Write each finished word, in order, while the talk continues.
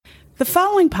The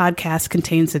following podcast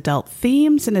contains adult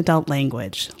themes and adult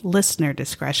language. Listener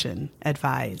discretion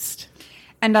advised.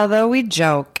 And although we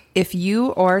joke, if you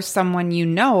or someone you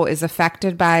know is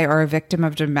affected by or a victim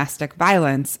of domestic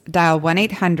violence, dial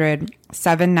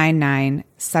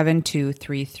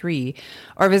 1-800-799-7233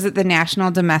 or visit the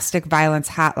National Domestic Violence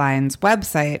Hotline's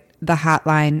website,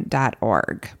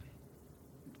 thehotline.org.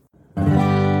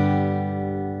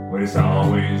 But it's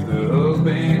always the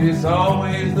husband, it's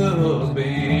always the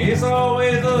husband, it's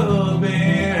always the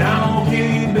husband, I don't kill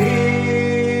you,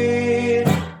 babe.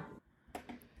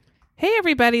 Hey,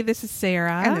 everybody, this is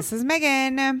Sarah. And this is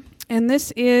Megan. And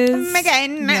this is...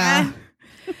 Megan. Yeah.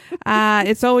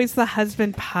 It's Always the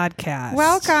Husband podcast.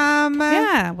 Welcome.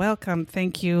 Yeah, welcome.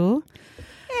 Thank you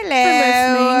Hello. for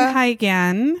listening. Hi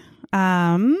again.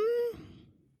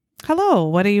 Hello.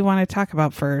 What do you want to talk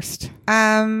about first?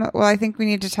 Well, I think we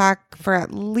need to talk for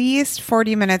at least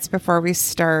 40 minutes before we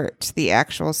start the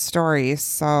actual story.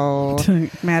 So To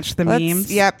match the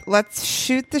memes? Yep. Let's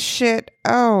shoot the shit.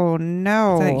 Oh,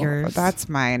 no. Is that yours? That's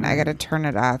mine. I got to turn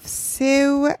it off.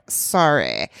 So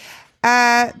sorry.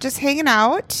 Just hanging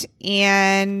out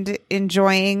and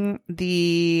enjoying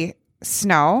the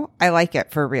snow. I like it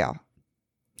for real.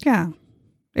 Yeah.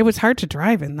 It was hard to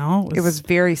drive in, though. It was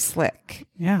very slick.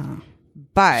 Yeah.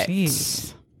 But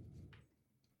Jeez.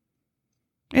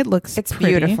 It looks it's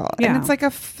pretty. beautiful. Yeah. And it's like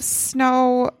a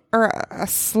snow or a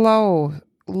slow,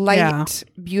 light, Yeah.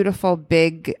 beautiful,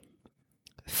 big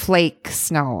flake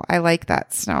snow. I like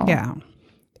that snow. Yeah.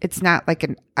 It's not like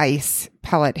an ice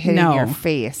pellet hitting No. your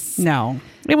face. No.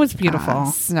 It was beautiful.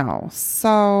 Snow.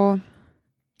 So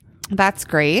that's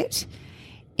great.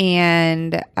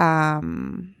 And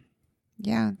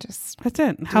yeah, just That's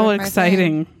it. How doing my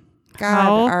exciting. God,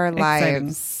 How our exciting.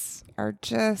 lives are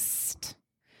just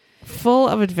Full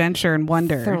of adventure and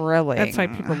wonder. thrilling. That's why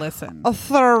people listen.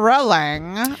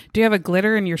 Thrilling. Do you have a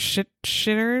glitter in your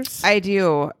shitters? I do.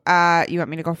 You want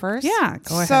me to go first? Yeah,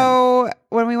 go ahead. So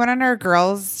when we went on our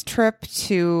girls' trip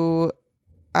to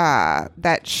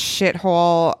that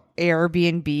shithole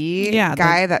Airbnb Yeah,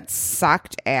 guy that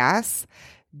sucked ass,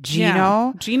 Gino.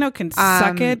 Yeah. Gino can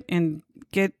suck it and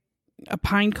get a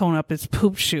pine cone up his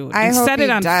poop chute and set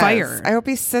it on fire. I hope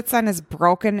he sits on his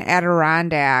broken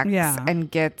Adirondacks Yeah. and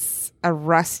gets a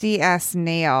rusty ass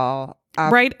nail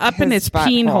Right up in his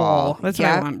peen butthole. hole. That's what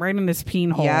I Yep. want. Right in his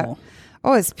peen hole. Yep.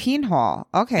 Oh, his peen hole.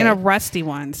 Okay. And a rusty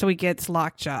one, so he gets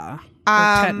lockjaw or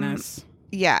tetanus.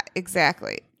 Yeah,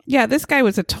 exactly. Yeah, this guy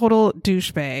was a total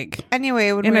douchebag.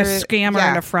 Anyway, when And we a were, scammer yeah,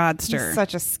 and a fraudster. he's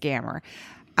such a scammer.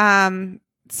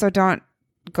 So don't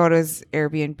go to his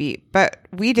Airbnb, but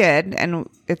we did, and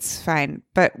it's fine.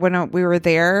 But when we were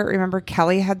there, remember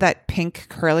Kelly had that pink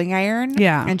curling iron?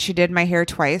 Yeah. And she did my hair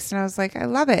twice, and I was like, I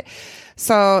love it.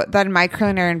 So then my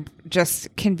curling iron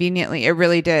just conveniently, it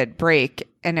really did break,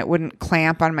 and it wouldn't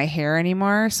clamp on my hair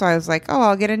anymore. So I was like, oh,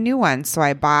 I'll get a new one. So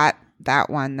I bought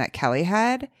that one that Kelly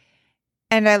had,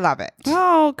 and I love it.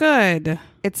 Oh, good.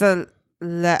 It's a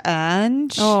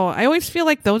L'Ange. Oh, I always feel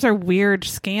like those are weird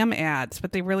scam ads,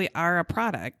 but they really are a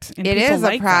product. And It people is a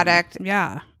like them. product.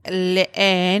 Yeah.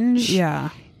 L'Ange. Yeah.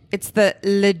 It's the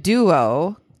Le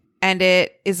Duo, and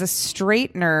it is a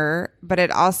straightener, but it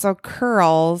also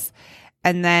curls,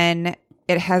 and then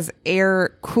it has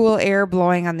cool air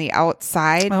blowing on the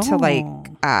outside to like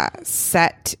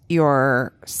set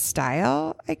your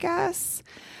style, I guess.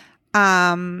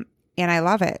 And I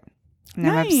love it. And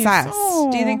I'm Nice. obsessed.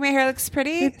 Oh. Do you think my hair looks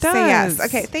pretty? It Say yes. does.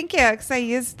 Okay, thank you. Because I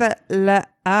used the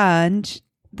L'Ange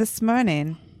this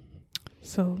morning.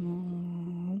 So,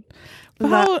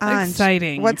 how L'Ange.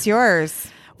 exciting. What's yours?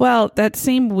 Well, that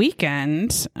same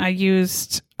weekend, I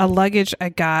used a luggage I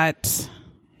got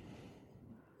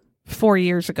 4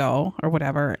 years ago or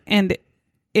whatever, and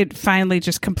it finally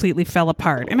just completely fell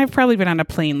apart. And I've probably been on a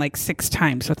plane like 6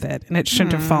 times with it, and it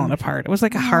shouldn't have fallen apart. It was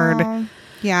like a hard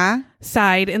Yeah.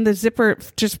 side, and the zipper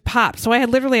just popped. So I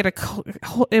literally had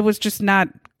it was just not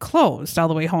closed all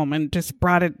the way home, and just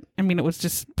brought it. I mean, it was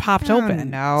just popped open.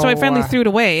 no. So I finally threw it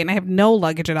away, and I have no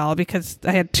luggage at all because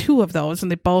I had 2 of those,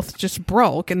 and they both just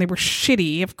broke, and they were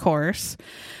shitty, of course.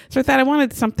 So I thought I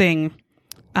wanted something,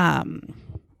 a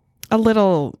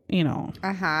little,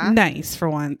 nice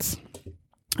for once.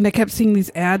 And I kept seeing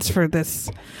these ads for this.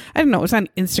 I don't know. It was on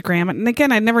Instagram. And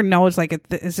again, I never know. It's like,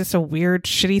 is this a weird,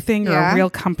 shitty thing or a real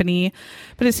company?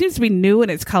 But it seems to be new,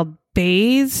 and it's called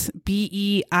Beis,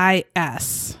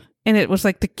 Beis. And it was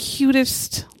like the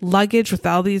cutest luggage with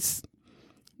all these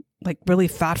like really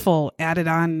thoughtful added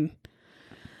on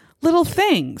little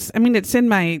things. I mean, it's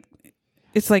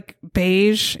like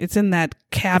beige. It's in that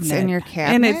cabinet. It's in your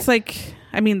cabinet? And it's like,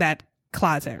 I mean, that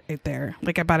closet right there.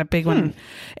 Like I bought a big one,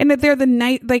 and they're the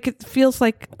night. Like it feels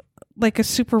like a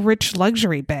super rich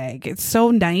luxury bag. It's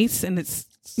so nice, and it's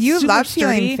You super love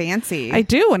sturdy. feeling fancy. I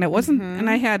do, and it wasn't. And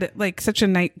I had like such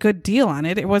a good deal on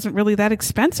it. It wasn't really that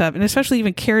expensive, and especially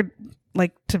even cared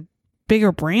like to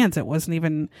bigger brands, it wasn't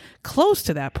even close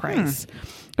to that price.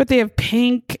 But they have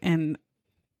pink and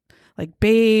like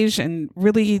beige and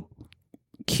really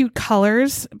cute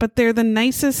colors, but they're the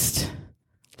nicest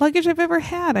luggage I've ever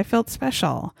had. I felt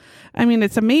special. I mean,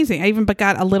 it's amazing. I even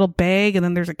got a little bag, and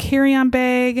then there's a carry-on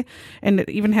bag, and it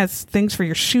even has things for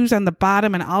your shoes on the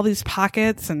bottom and all these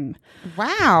pockets. And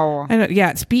Wow.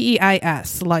 it's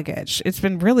BEIS luggage. It's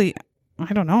been really,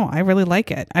 I don't know. I really like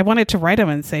it. I wanted to write them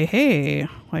and say, hey,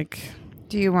 like,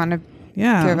 Do you want to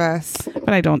yeah, give us?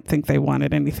 but I don't think they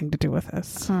wanted anything to do with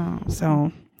this. Oh.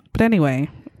 So, but anyway,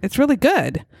 it's really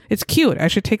good. It's cute. I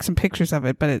should take some pictures of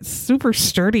it, but it's super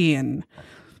sturdy and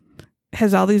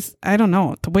has all these, I don't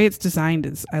know, the way it's designed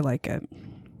is, I like it.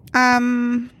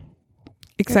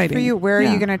 Exciting. Good for you. Where are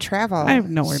Yeah. you going to travel? I have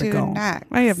nowhere to go. next?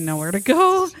 I have nowhere to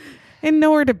go and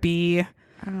nowhere to be.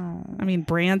 Oh. I mean,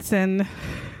 Branson.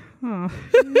 Oh.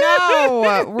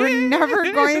 No, we're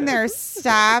never going there.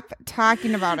 Stop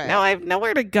talking about it. No, I have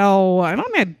nowhere to go. I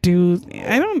don't have to do.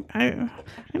 I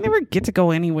never get to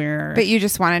go anywhere. But you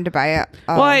just wanted to buy it.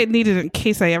 Well, I needed it in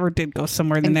case I ever did go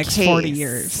somewhere in the next 40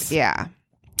 years. Yeah.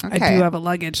 Okay. I do have a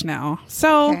luggage now.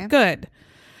 So Okay. good.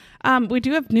 We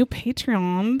do have new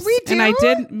Patreons. We And I do?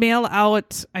 did mail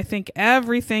out, I think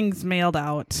everything's mailed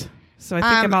out. So I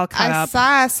think I'm all caught I up.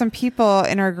 saw some people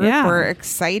in our group Yeah. were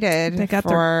excited They got for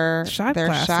their shot their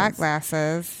glasses. shot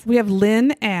glasses. We have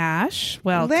Lynn Ash.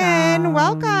 Welcome. Lynn,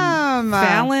 welcome.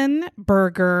 Fallon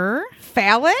Berger.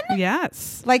 Fallon?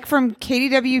 Yes. Like from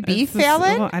KDWB It's this-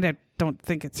 Fallon? well, I don't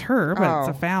think it's her, but it's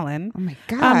Oh. a Fallon. Oh my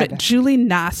God. Julie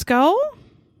Nosco.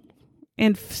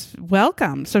 And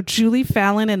welcome. So Julie,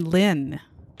 Fallon, and Lynn.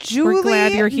 Julie we're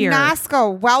glad you're here.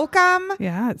 Nasco, welcome.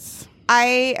 Yes.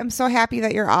 I am so happy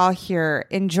that you're all here.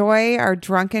 Enjoy our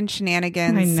drunken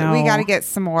shenanigans. I know. We got to get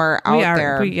some more out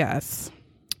there. Yes.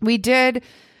 We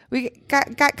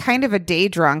got kind of a day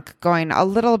drunk, going a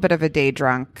little bit of a day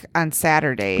drunk on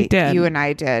Saturday. We did. You and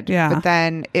I did. Yeah. But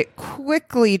then it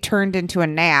quickly turned into a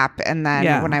nap. And then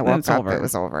Yeah, when I then woke it's up, over. it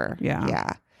was over. Yeah. Yeah.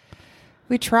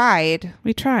 We tried.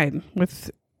 We tried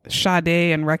with Sade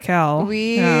and Raquel.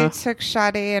 We Yeah. took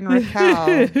Sade and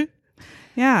Raquel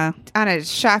Yeah. on a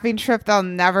shopping trip they'll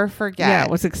never forget. Yeah. It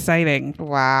was exciting.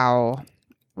 Wow.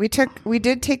 We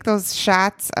did take those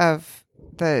shots of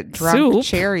the drunk Soup?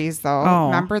 cherries though. Oh.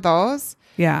 Remember those?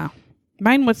 Yeah.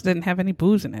 Mine didn't have any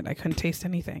booze in it. I couldn't taste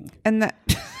anything. And the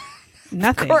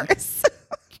Nothing. Of course,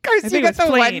 I you think got it the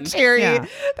was one plain. cherry Yeah.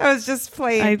 that was just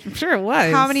plain. I'm sure it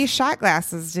was. How many shot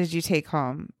glasses did you take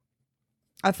home?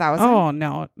 1,000? Oh,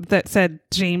 no. That said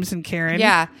James and Karen.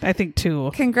 Yeah. I think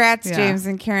 2. Congrats, Yeah. James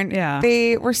and Karen. Yeah.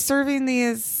 They were serving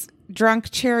these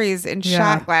drunk cherries in Yeah.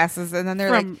 shot glasses, and then they're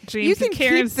From like, James you can and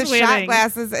Karen keep the Swinning. shot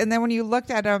glasses. And then when you looked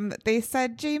at them, they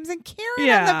said James and Karen on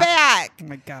Yeah. the back. Oh,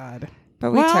 my God.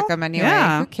 But we Well, took them anyway.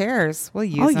 yeah. Who cares? We'll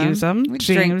use I'll them. use them. We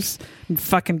James and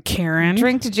fucking Karen.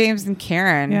 drink to James and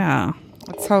Karen. Yeah.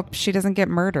 Let's hope she doesn't get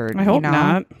murdered. I hope you know?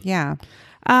 not. Yeah.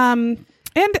 And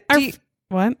our... Do you-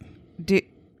 what?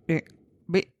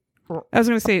 I was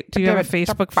going to say, do you have a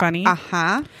Facebook funny?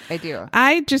 Uh-huh. I do.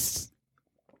 I just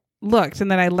looked and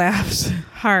then I laughed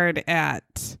hard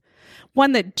at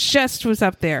one that just was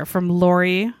up there from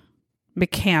Lori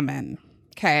McCammon.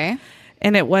 Okay.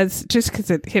 And it was just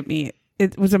because it hit me.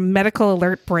 It was a medical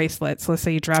alert bracelet. So let's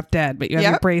say you drop dead, but you have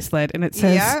your Yep. bracelet and it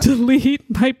says Yep.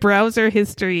 delete my browser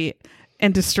history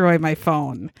and destroy my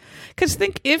phone. Because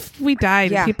think if we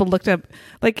died Yeah. and people looked up,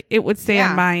 like it would say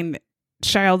Yeah. on mine,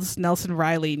 Childs Nelson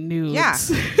Riley nudes. Yeah.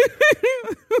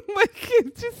 Like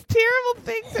it's just terrible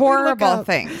things. that we look Horrible up.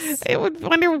 things. I would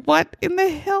wonder what in the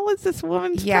hell is this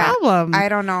woman's Yeah. problem? I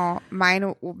don't know.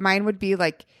 Mine would be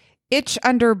like itch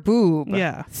under boob.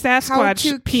 yeah. How Sasquatch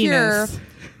to penis.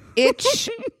 cure itch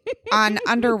on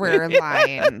underwear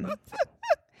line.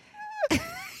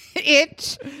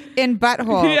 Itch in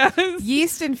butthole. Yes.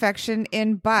 Yeast infection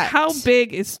in butt. How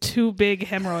big is too big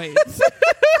hemorrhoids?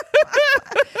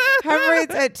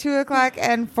 Hemorrhoids at 2:00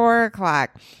 and 4:00.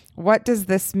 What does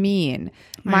this mean?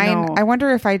 I know. I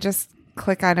wonder if I just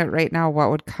click on it right now, what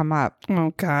would come up?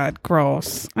 Oh God,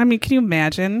 gross. I mean, can you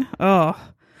imagine? Oh.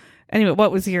 Anyway,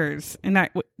 what was yours? And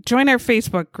join our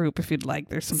Facebook group if you'd like.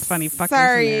 There's some funny fuckers in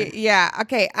Sorry. there. Yeah.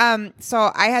 Okay.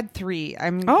 So I had 3.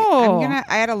 I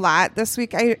had a lot this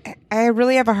week. I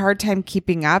really have a hard time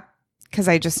keeping up because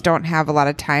I just don't have a lot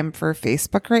of time for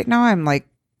Facebook right now. I'm like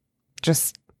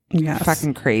just Yes.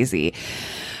 fucking crazy.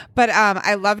 But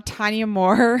I love Tanya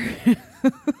Moore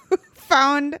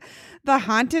found the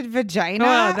haunted vagina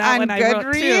that on one I wrote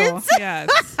Goodreads. too.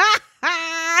 Yes.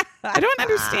 I don't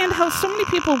understand how so many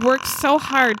people work so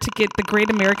hard to get the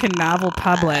Great American Novel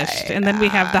published, and then we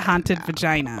have the haunted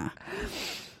vagina.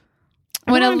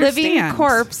 When a don't living understand.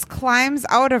 corpse climbs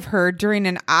out of her during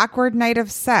an awkward night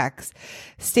of sex,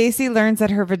 Stacy learns that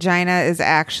her vagina is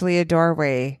actually a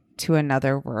doorway to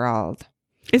another world.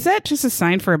 Is that just a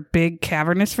sign for a big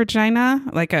cavernous vagina,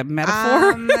 like a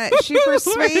metaphor? She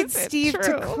persuades Is it Steve to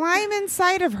true? climb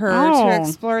inside of her Oh. to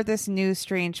explore this new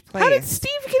strange place. How did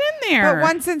Steve get in there? But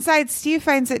once inside, Steve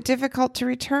finds it difficult to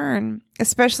return,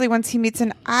 especially once he meets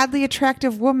an oddly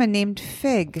attractive woman named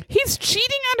Fig. He's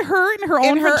cheating on her in her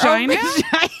own vagina?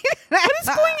 What is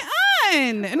going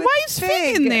on? And With why is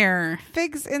Fig in Fig. there?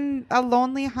 Fig's in a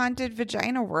lonely, haunted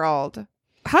vagina world.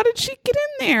 How did she get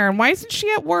in there? And why isn't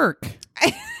she at work?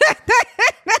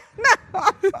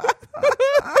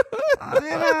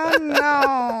 I don't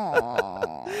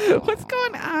know. What's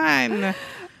going on?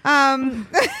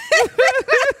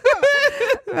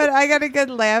 But I got a good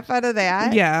laugh out of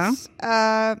that. Yeah.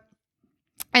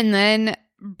 And then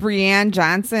Brianne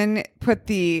Johnson put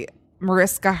the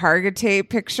Mariska Hargitay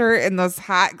picture in those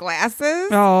hot glasses.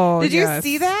 Oh, did you yes.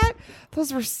 see that?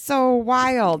 Those were so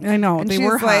wild. I know, And they she's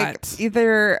were like hot.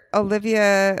 either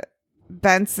Olivia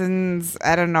Benson's,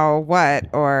 I don't know what,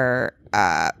 or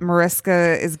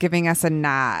Mariska is giving us a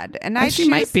nod. And She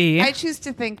might be. I choose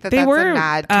to think that They that's were, a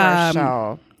nod to our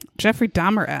show. Jeffrey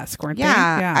Dahmer-esque, weren't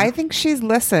Yeah, they? I think she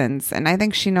listens, and I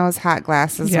think she knows hot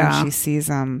glasses Yeah. when she sees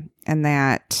them, and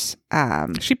that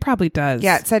She probably does.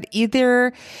 yeah, it said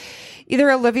either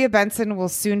Olivia Benson will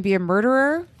soon be a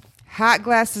murderer, hot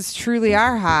glasses truly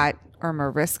are hot, or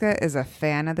Mariska is a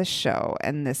fan of the show,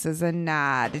 and this is a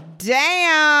nod.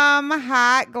 Damn,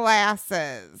 hot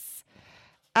glasses.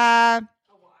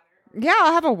 Yeah,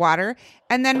 I'll have a water.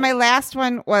 And then my last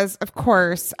one was, of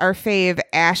course, our fave,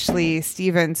 Ashley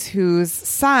Stevens, whose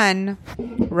son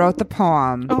wrote the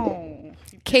poem. Oh.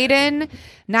 Caden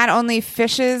not only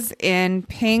fishes in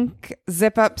pink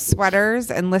zip-up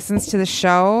sweaters and listens to the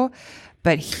show,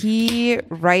 but he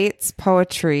writes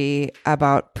poetry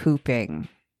about pooping.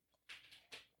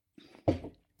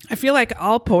 I feel like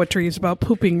all poetry is about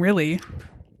pooping, really.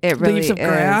 It really Leaves of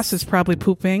Grass is probably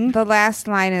pooping. The last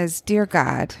line is, "Dear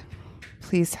God,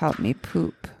 please help me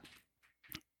poop.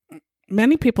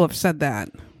 Many people have said that.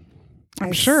 I'm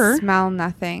I sure. smell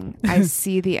nothing. I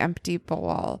see the empty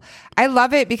bowl." I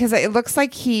love it because it looks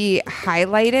like he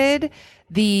highlighted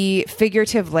the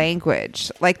figurative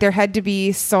language. Like there had to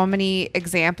be so many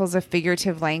examples of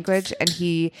figurative language, and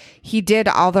he did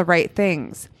all the right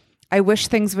things. I wish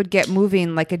things would get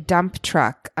moving like a dump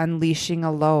truck unleashing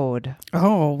a load.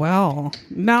 Oh, well.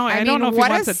 No, I don't know if he what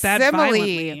wants a it that simile.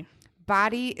 violently.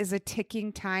 Body is a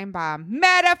ticking time bomb.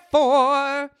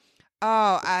 Metaphor.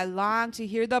 Oh, I long to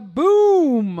hear the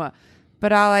boom,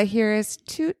 but all I hear is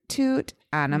toot toot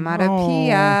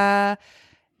onomatopoeia.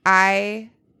 I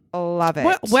love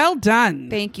it. Well done.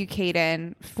 Thank you,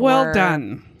 Caden. Well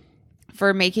done.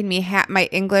 for making me my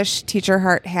English teacher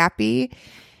heart happy.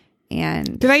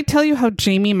 And Did I tell you how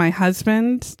Jamie, my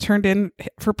husband, turned in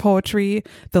for poetry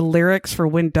the lyrics for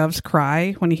When Doves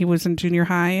Cry when he was in junior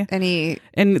high? and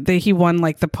He won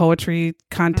like the poetry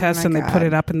contest Oh my and they God. put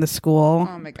it up in the school.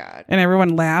 oh my God. And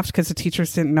everyone laughed because the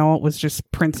teachers didn't know it was just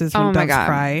Prince's When Oh my Doves God.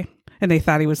 Cry. And they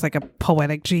thought he was like a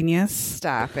poetic genius.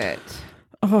 Stop it.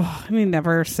 Oh, and he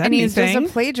never said And he's anything.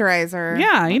 just a plagiarizer.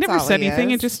 Yeah, he That's never all said he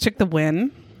anything and is. just took the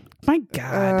win. My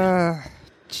God. Ugh.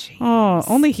 Jeez. Oh,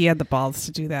 only he had the balls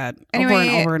to do that over Anyway,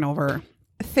 and over and over.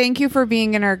 Thank you for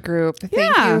being in our group. Thank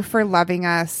Yeah. you for loving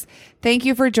us. Thank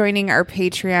you for joining our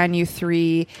Patreon, you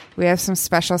three. We have some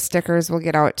special stickers we'll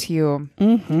get out to you.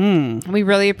 Mm-hmm. We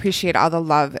really appreciate all the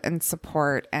love and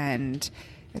support, and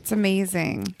it's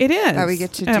amazing. It is. That we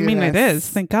get to I do mean, it this is.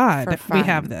 Thank God for we fun.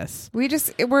 have this.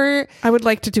 We're I would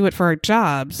like to do it for our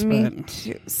jobs, me but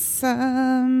too.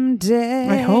 Someday.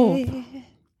 I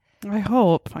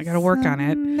hope. I got to work on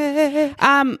it. Someday.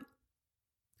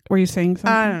 Were you saying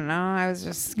something? I don't know. I was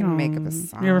just gonna make up a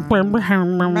song.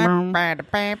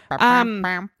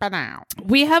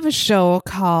 We have a show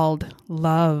called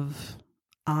Love,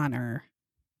 Honor,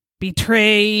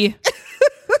 Betray.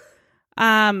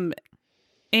 And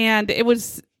it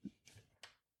was,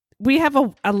 we have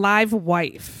a live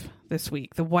wife this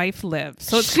week. The wife lives.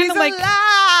 So it's She's alive.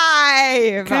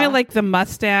 kind of like the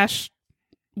mustache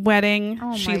wedding.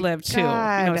 Oh She my lived too. You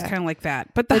know, it's God. kind of like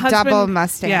that. But the The husband, double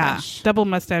mustache. Yeah, double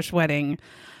mustache wedding.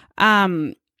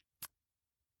 But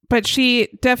she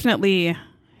definitely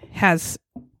has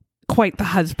quite the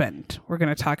husband we're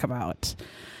going to talk about.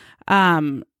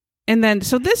 And then,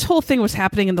 so this whole thing was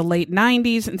happening in the late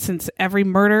 90s. And since every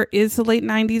murder is the late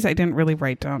 90s, I didn't really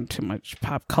write down too much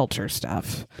pop culture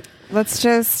stuff. Let's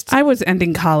just. I was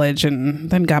ending college and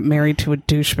then got married to a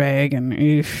douchebag and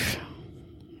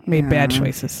made bad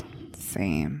choices.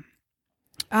 Same.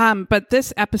 But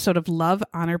this episode of Love,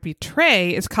 Honor,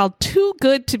 Betray is called Too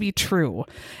Good to Be True.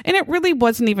 And it really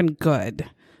wasn't even good.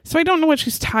 So I don't know what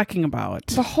she's talking about.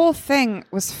 The whole thing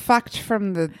was fucked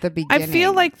from the beginning. I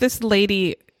feel like this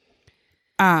lady,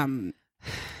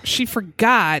 she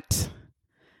forgot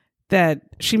that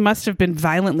she must have been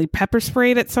violently pepper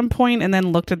sprayed at some point and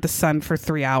then looked at the sun for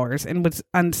 3 hours and was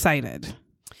unsighted.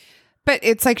 But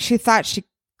it's like she thought she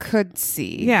could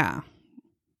see. Yeah.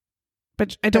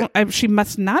 But she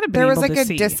must not have been there able was to like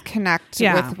see. a disconnect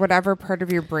with whatever part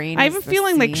of your brain. I have a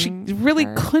feeling like she really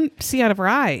couldn't see out of her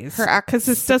eyes. Because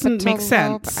this doesn't make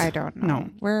sense. I don't know. No.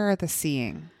 Where are the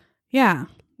seeing? Yeah.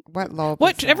 What lobe?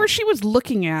 Whatever she was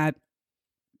looking at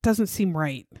doesn't seem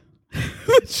right.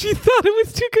 She thought it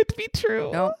was too good to be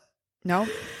true. No.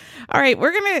 All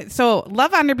right, so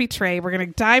Love, Honor, Betray, we're going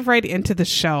to dive right into the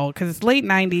show because it's late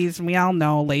 90s and we all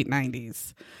know late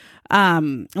 90s.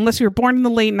 Unless you were born in the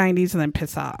late 90s and then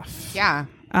piss off. Yeah.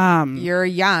 You're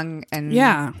young and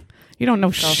you don't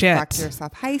know shit. Fuck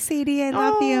yourself. Hi, Sadie. I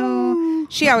love you.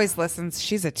 She always listens.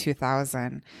 She's a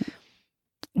 2000.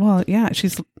 Well, yeah,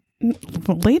 she's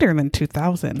later than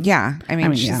 2000. Yeah. I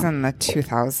mean she's in the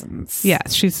 2000s.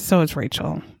 Yes, so is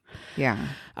Rachel. Yeah.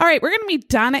 All right, we're going to meet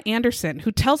Donna Anderson,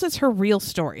 who tells us her real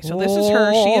story. So this is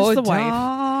her. She is the wife.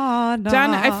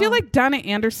 Donna. I feel like Donna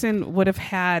Anderson would have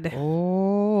had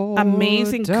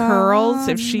amazing curls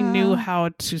if she knew how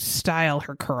to style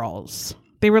her curls.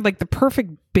 They were like the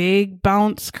perfect big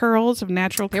bounce curls of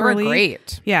natural curly. They were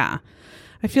great. Yeah.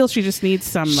 I feel she just needs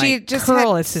some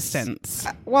curl assistance.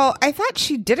 Well, I thought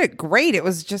she did it great. It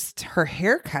was just her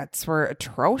haircuts were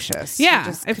atrocious.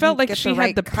 Yeah, I felt like she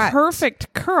had the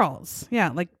perfect curls. Yeah,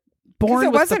 like born.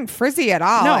 It wasn't frizzy at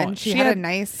all. No, and she had a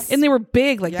nice, and they were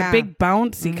big, like the big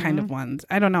bouncy kind of ones.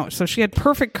 I don't know. So she had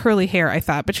perfect curly hair, I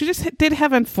thought, but she just did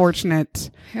have unfortunate.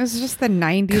 It was just the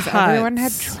 90s. Cuts. Everyone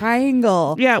had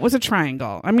triangle. Yeah, it was a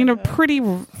triangle. I mean, a pretty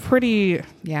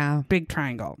big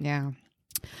triangle. Yeah.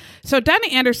 So Donna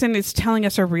Anderson is telling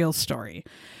us a real story.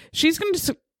 She's going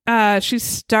to. She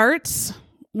starts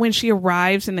when she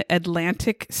arrives in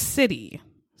Atlantic City,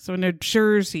 so New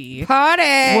Jersey, party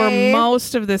where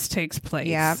most of this takes place.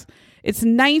 Yeah, it's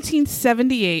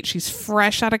 1978. She's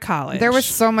fresh out of college. There was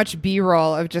so much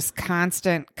B-roll of just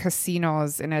constant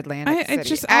casinos in Atlantic City.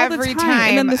 Just every time,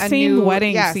 and then the same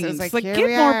wedding scenes. Like get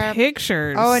more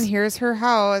pictures. Oh, and here's her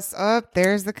house. Oh,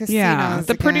 there's the casinos. Yeah,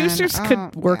 the again. producers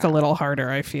could work a little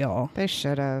harder. I feel they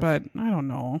should have, but I don't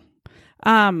know.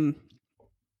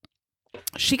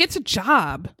 She gets a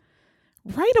job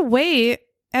right away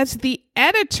as the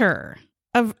editor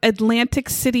of Atlantic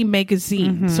City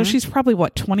magazine. Mm-hmm. So she's probably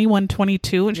 21,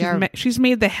 22 and she's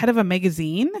made the head of a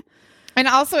magazine. And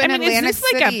also in Atlantic is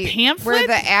this like City, a pamphlet where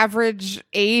the average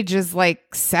age is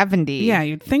like 70. Yeah,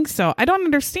 you'd think so. I don't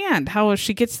understand how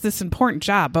she gets this important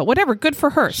job, but whatever, good for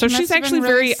her. So she's actually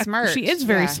very smart. She is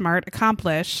very smart,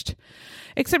 accomplished.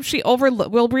 Except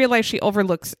we'll realize she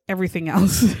overlooks everything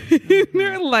else in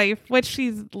her life, which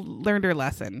she's learned her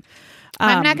lesson.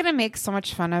 I'm not going to make so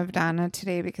much fun of Donna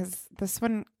today because this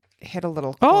one hit a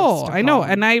little close to I know.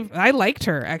 home. And I liked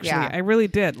her, actually. Yeah. I really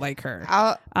did like her.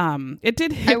 It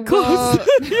did hit I close.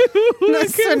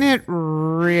 This one hit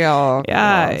real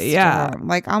close to home.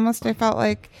 Like almost I felt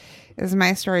like, is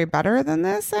my story better than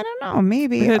this? I don't know.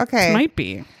 Maybe. Okay. It might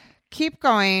be. Keep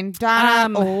going.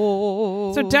 Donna.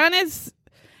 So Donna's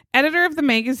editor of the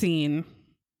magazine.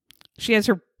 She has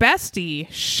her bestie,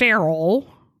 Cheryl.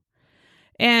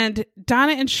 And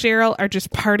Donna and Cheryl are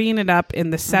just partying it up in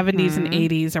the 70s and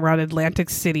 80s around Atlantic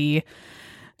City.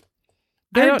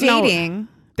 They're dating.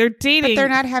 They're dating. But they're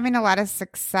not having a lot of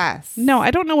success. No, I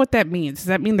don't know what that means. Does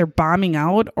that mean they're bombing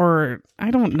out? Or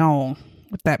I don't know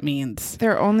what that means.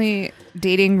 They're only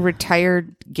dating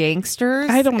retired gangsters.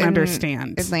 I don't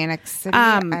understand. Atlantic City.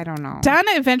 I don't know.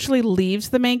 Donna eventually leaves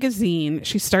the magazine.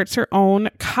 She starts her own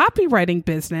copywriting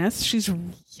business.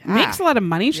 Makes a lot of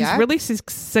money. She's really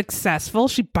successful.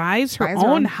 She buys her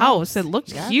own house. It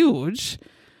looked huge.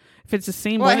 If it's the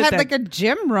same way. Well, it had like a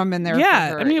gym room in there. Yeah,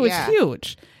 for her. I mean, it was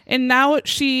huge. And now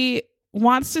she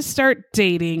wants to start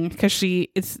dating because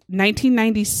it's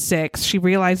 1996. She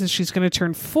realizes she's going to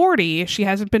turn 40. She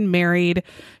hasn't been married.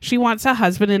 She wants a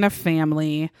husband and a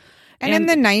family. And in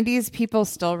the 90s, people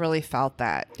still really felt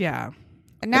that. Yeah.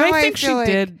 Now And I think she feel like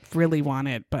did really want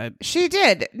it, but she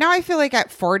did. Now I feel like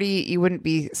at 40, you wouldn't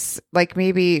be like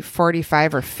maybe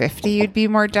 45 or 50, you'd be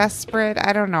more desperate.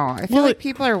 I don't know. I feel like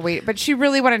people are waiting, but she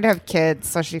really wanted to have kids,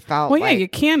 so she felt well, like yeah, you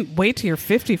can't wait till you're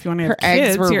 50 if you want to have her kids.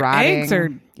 eggs were Your rotting. eggs are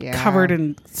Yeah. covered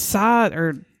in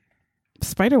or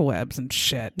spider webs and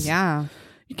shit. Yeah.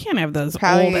 You can't have those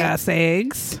Probably- old ass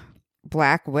eggs.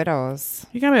 Black widows.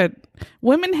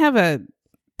 Women have a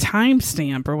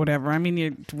timestamp or whatever. I mean,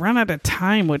 you run out of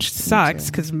time, which sucks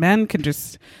because men can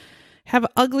just have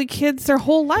ugly kids their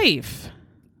whole life.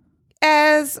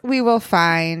 As we will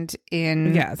find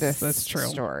in this that's true.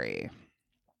 story.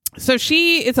 So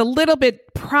she is a little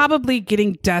bit probably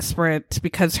getting desperate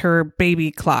because her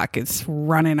baby clock is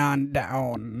running on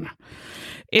down.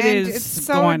 It's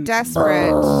so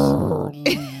desperate.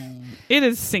 It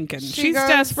is sinking. She's goes-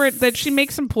 desperate that she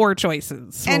makes some poor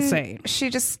choices, we'll And say. she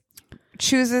just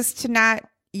chooses to not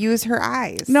use her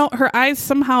eyes. No, her eyes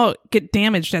somehow get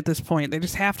damaged at this point. They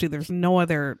just have to. There's no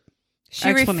other She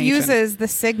explanation. refuses the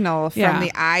signal from Yeah.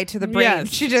 the eye to the brain. Yes.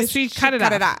 She cut it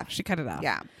off. off. She cut it off.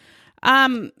 Yeah.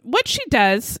 What she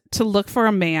does to look for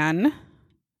a man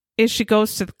is she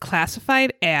goes to the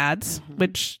classified ads,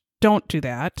 which don't do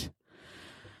that.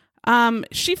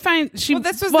 She finds Well,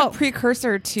 this was the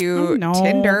precursor to I know,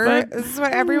 Tinder. but- This is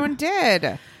what everyone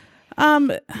did.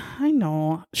 I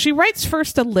know. She writes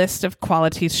first a list of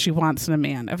qualities she wants in a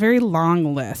man, a very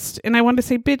long list. And I want to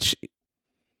say, bitch,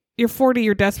 you're 40,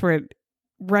 you're desperate.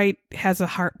 Right has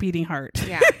a beating heart.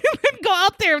 Yeah. Go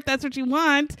out there if that's what you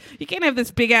want. You can't have this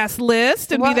big ass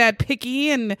list and Well- be that picky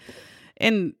and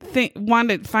want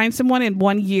to find someone in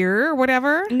 1 year or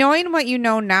whatever. Knowing what you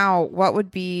know now, what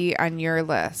would be on your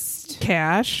list?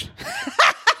 Cash.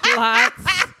 Lots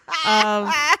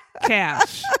of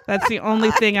cash. That's the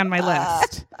only thing on my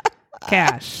list.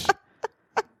 Cash.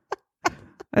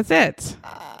 That's it.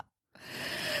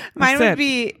 Mine That's would it.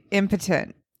 be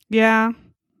impotent Yeah.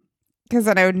 because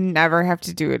then I would never have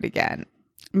to do it again.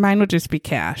 Mine would just be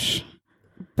cash.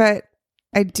 But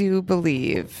I do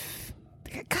believe,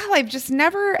 God, I've just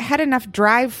never had enough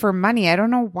drive for money. I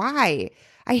don't know why.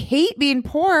 I hate being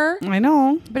poor, I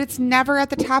know. but it's never at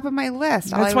the top of my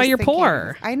list. All I That's why was you're thinking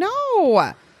poor. is, I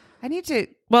know. I need to.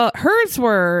 Well, hers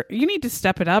were, you need to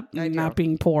step it up I do. not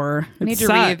being poor. I need It to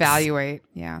sucks. reevaluate.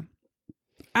 Yeah.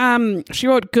 She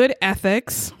wrote good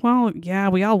ethics. Well, yeah,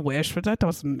 we all wish, but that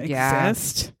doesn't Yeah.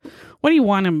 exist. What do you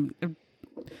want him?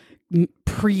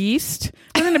 Priest?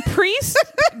 And then a priest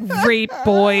rape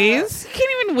boys. You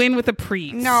can't even win with a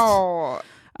priest. No.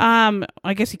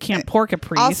 I guess you can't pork a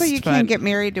priest. Also, you but can't get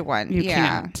married to one. You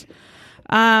yeah.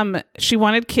 can't. She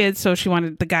wanted kids, so she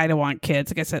wanted the guy to want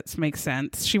kids. I guess that makes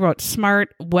sense. She wrote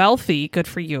smart, wealthy, good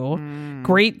for you,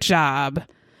 great job.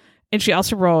 And she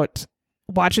also wrote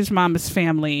watches Mama's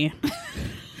Family.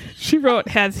 She wrote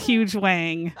has huge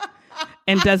wang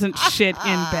and doesn't shit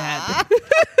in bed.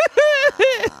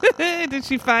 Did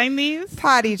she find these?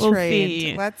 Potty We'll trained.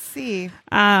 see. Let's see.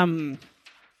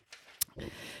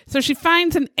 So she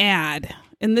finds an ad,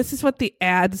 and this is what the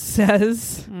ad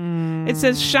says. It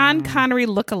says Sean Connery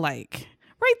lookalike.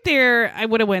 Right there, I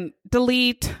would have went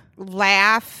delete.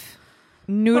 Laugh.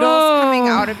 Noodles Oh. coming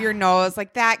out of your nose.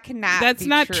 Like that cannot That's be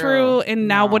not true. And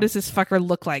now, No. what does this fucker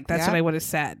look like? That's Yep. what I would have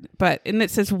said. And it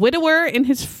says widower in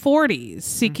his 40s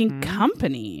seeking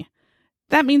company.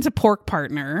 That means a pork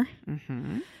partner.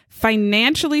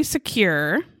 Financially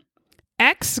secure.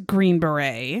 Ex Green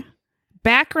Beret.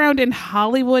 Background in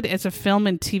Hollywood as a film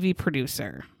and TV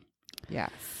producer. Yes.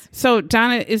 So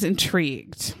Donna is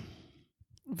intrigued.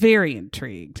 Very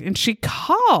intrigued. And she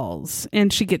calls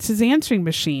and she gets his answering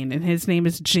machine, and his name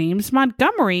is James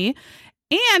Montgomery,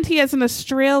 and he has an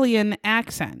Australian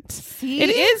accent. See? It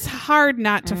is hard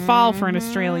not to fall for an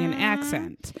Australian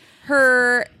accent.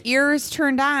 Her ears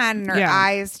turned on and her Yeah.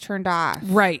 eyes turned off.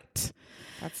 Right.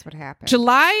 That's what happened.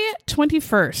 July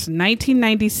 21st,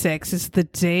 1996 is the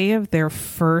day of their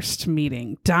first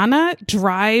meeting. Donna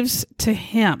drives to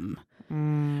him,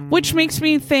 which makes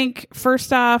me think,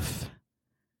 first off,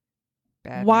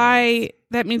 Bad why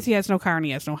that means he has no car and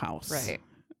he has no house. news. Right.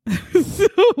 So,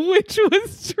 which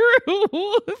was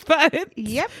true, but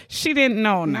Yep. she didn't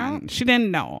know none. She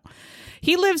didn't know.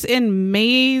 He lives in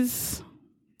Mays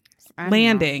I don't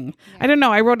Landing. I don't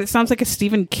know. I wrote it sounds like a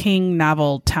Stephen King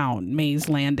novel town, Mays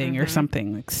Landing or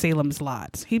something, like Salem's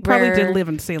Lot. He probably Where did live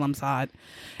in Salem's Lot.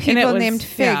 And it People was- named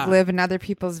Fig yeah. live in other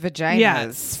people's vaginas.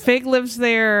 Yes, Fig lives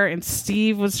there, and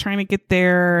Steve was trying to get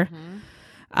there.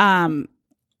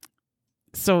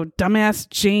 So dumbass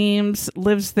James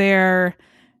lives there,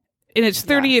 and it's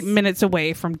 38 Yes. minutes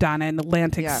away from Donna in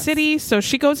Atlantic Yes. City. So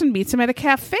she goes and meets him at a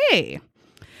cafe.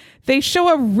 They show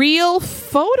a real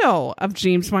photo of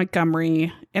James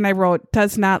Montgomery, and I wrote,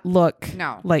 does not look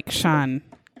like Sean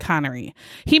Connery.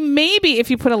 He maybe, if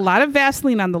you put a lot of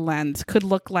Vaseline on the lens, could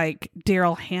look like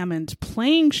Daryl Hammond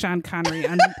playing Sean Connery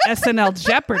on SNL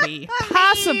Jeopardy.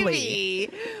 Possibly.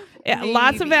 Yeah,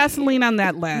 lots of Vaseline on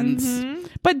that lens. Mm-hmm.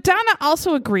 But Donna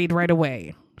also agreed right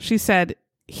away. She said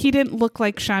he didn't look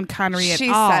like Sean Connery at all. She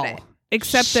said it.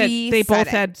 Except that they both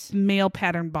had male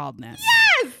pattern baldness.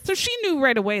 Yes! So she knew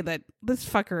right away that this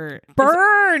fucker...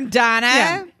 Burn, Donna!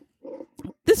 Yeah.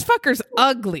 This fucker's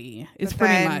ugly, is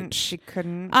pretty much. She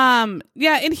couldn't...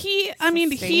 Yeah, and he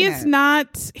is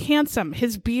not handsome.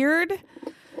 His beard...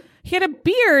 He had a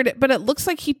beard, but it looks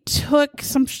like he took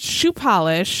some shoe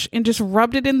polish and just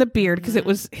rubbed it in the beard because it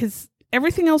was his...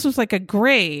 Everything else was like a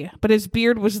gray, but his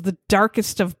beard was the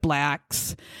darkest of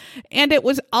blacks. And it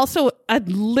was also a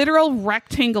literal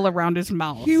rectangle around his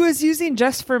mouth. He was using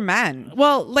Just for Men.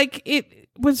 Well, like it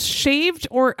was shaved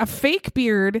or a fake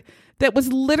beard that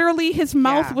was literally, his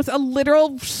mouth was a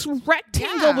literal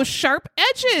rectangle with sharp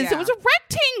edges. It was a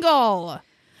rectangle.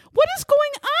 What is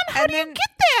going on? How do you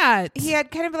get that? He had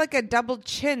kind of like a double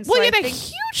chin. Well, he had a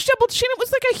huge double chin. It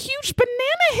was like a huge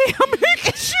banana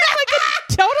hammock. She had like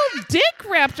a total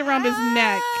dick wrapped around his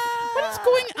neck. What is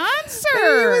going on,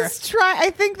 sir? He was I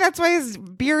think that's why his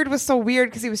beard was so weird,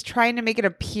 because he was trying to make it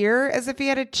appear as if he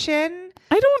had a chin.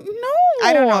 I don't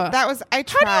know. I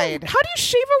tried. How do you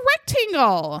shave a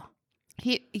rectangle?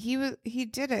 He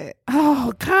did it.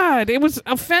 Oh God, it was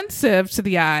offensive to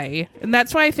the eye, and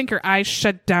that's why I think her eyes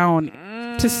shut down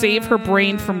to save her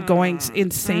brain from going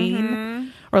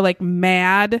insane or like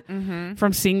mad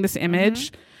from seeing this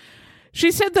image. She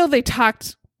said though they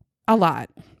talked a lot,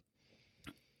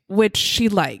 which she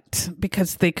liked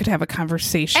because they could have a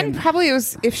conversation. And probably it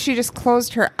was, if she just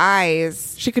closed her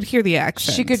eyes, she could hear the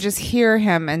accent. She could just hear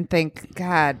him and think,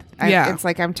 God, it's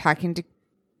like I'm talking to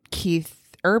Keith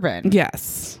Urban.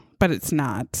 Yes, but it's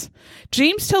not.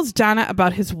 James tells Donna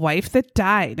about his wife that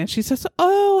died, and she says,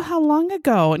 oh, how long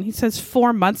ago? And he says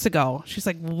 4 months ago. She's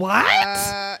like, what?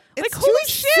 It's holy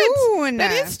too shit, soon.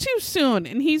 That is too soon.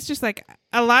 And he's just like,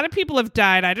 a lot of people have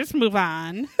died, I just move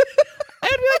on. I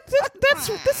would be like,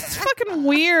 this is fucking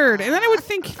weird. And then I would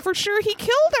think for sure he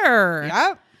killed her.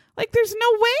 Yep. Like, there's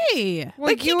no way. Well,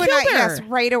 like, you he and I, killed her. yes,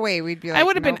 right away we'd be like, I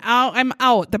would have been out. I'm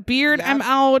out. The beard, I'm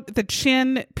out. The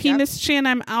chin, penis chin,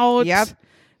 I'm out. Yep.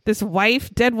 This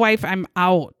wife, dead wife, I'm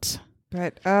out.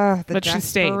 But the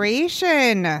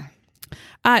desperation.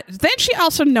 Then she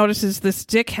also notices this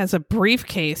dick has a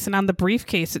briefcase, and on the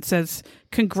briefcase it says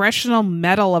Congressional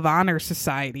Medal of Honor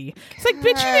Society. It's like,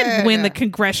 bitch, you didn't win the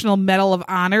Congressional Medal of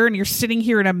Honor, and you're sitting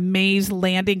here in a Maze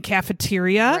Landing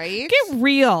cafeteria. Right? Get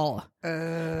real.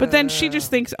 But then she just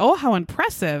thinks, oh, how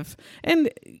impressive. And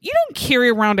you don't carry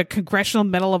around a Congressional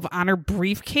Medal of Honor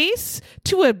briefcase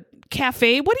to a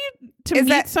cafe. What do you,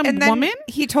 meet some woman?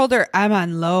 He told her, I'm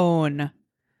on loan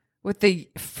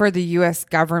for the U.S.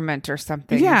 government or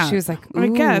something. Yeah. And she was like, ooh. I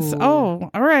guess. Oh,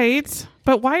 all right.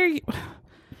 But why are you...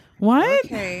 What?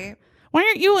 Okay. Why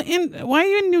are you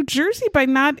in New Jersey by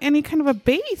not any kind of a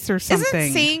base or something?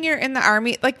 Isn't saying you're in the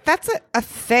Army, like, that's a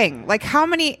thing. Like,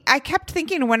 I kept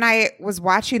thinking when I was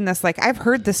watching this, like, I've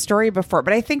heard this story before,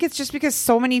 but I think it's just because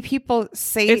so many people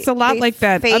say it's a lot like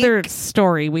that other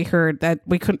story we heard that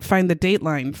we couldn't find the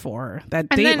dateline for. That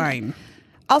dateline.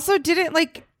 Also, didn't,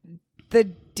 like, the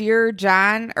Dear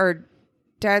John or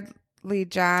Deadly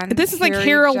John. This is like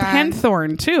Harold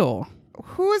Henthorne, too.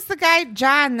 Who is the guy,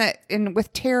 John,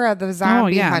 with Tara, the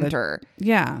zombie hunter?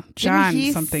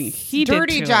 John something. He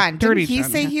Dirty did too. John. Dirty Didn't he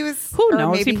John. say he was? Who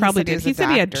knows? He probably did. He said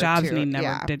he had jobs too. and he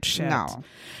never did shit. No.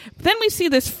 Then we see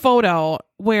this photo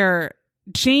where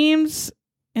James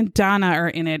and Donna are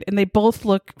in it, and they both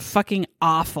look fucking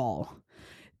awful.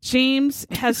 James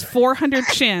has 400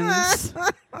 chins,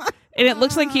 and it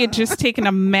looks like he had just taken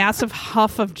a massive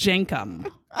huff of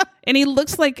Jenkum. And he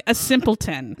looks like a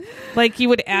simpleton. Like, you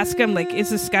would ask him, like,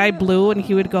 is the sky blue? And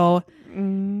he would go,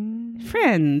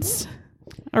 friends.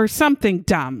 Or something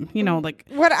dumb. You know, like...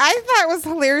 What I thought was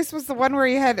hilarious was the one where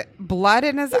he had blood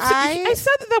in his eye. I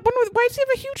saw that one. Why does he have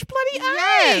a huge bloody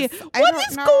eye? What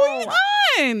is going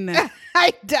on?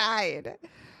 I died.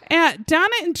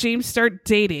 Donna and James start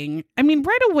dating. I mean,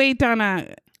 right away,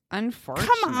 Donna... Unfortunate.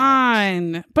 Come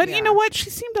on. But you know what? She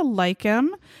seemed to like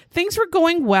him. Things were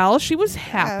going well. She was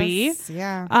happy. Yes,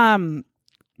 yeah.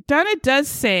 Donna does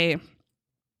say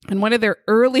in one of their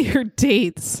earlier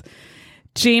dates,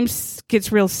 James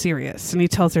gets real serious and he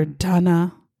tells her,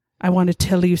 Donna, I want to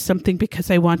tell you something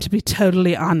because I want to be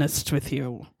totally honest with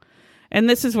you. And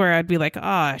this is where I'd be like,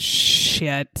 oh,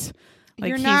 shit. Like,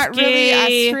 you're he's not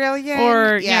gay, really Australian.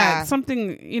 Or,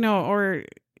 something, you know, or...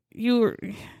 you're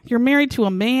married to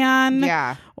a man,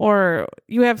 Yeah. or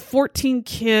you have 14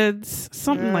 kids,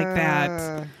 something like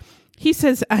that. He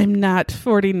says, I'm not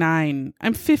 49.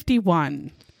 I'm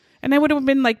 51. And I would have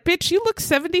been like, bitch, you look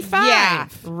 75. Yeah,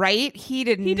 right? He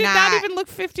did not even look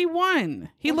 51.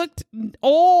 He looked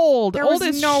old. There old was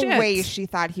as no shit. way she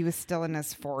thought he was still in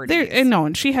his 40s. No,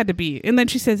 and she had to be. And then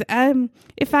she says,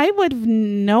 if I would have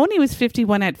known he was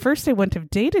 51 at first, I wouldn't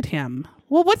have dated him.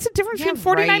 Well, what's the difference between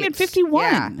 49 and 51?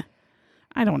 Yeah.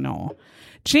 I don't know.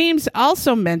 James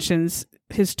also mentions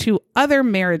his 2 other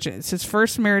marriages. His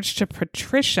first marriage to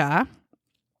Patricia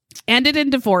ended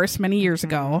in divorce many years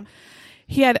ago.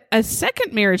 He had a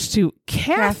second marriage to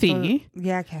Kathy.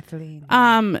 Yeah, Kathleen.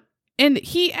 And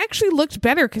he actually looked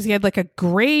better because he had like a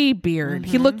gray beard.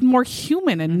 He looked more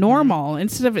human and normal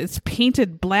instead of it's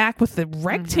painted black with the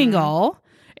rectangle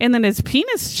and then his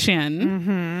penis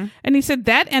chin. And he said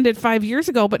that ended 5 years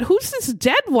ago. But who's this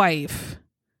dead wife?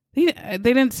 They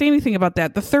didn't say anything about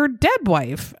that. The third dead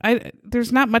wife.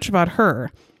 There's not much about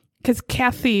her because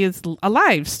Kathy is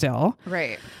alive still.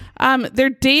 Right. They're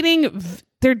dating.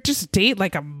 They're just date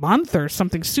like a month or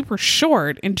something super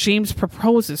short, and James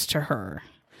proposes to her.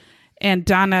 And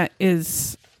Donna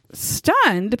is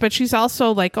stunned, but she's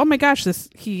also like, oh my gosh,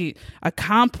 he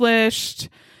accomplished,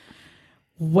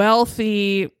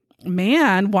 wealthy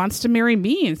man wants to marry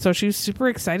me. And so she was super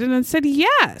excited and said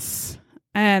yes.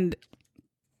 And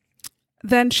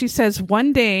then she says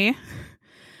one day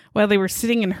while they were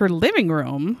sitting in her living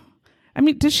room, I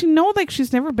mean, does she know like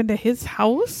she's never been to his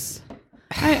house?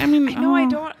 I mean, I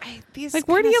don't. These like,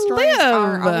 where do kind of you stories live?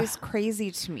 Are always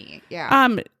crazy to me. Yeah.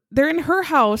 They're in her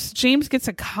house. James gets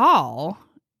a call,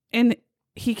 and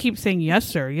he keeps saying, yes,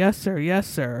 sir, yes, sir, yes,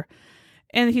 sir.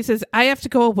 And he says, I have to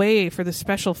go away for the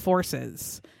special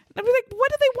forces. And I'm like, what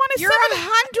do they want? You're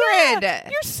 100. Yeah,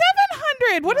 you're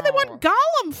 700. What do they want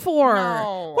Gollum for?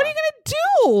 No. What are you going to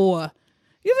do?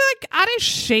 You're like out of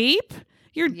shape.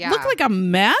 You look like a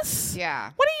mess.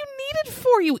 Yeah. What are you needed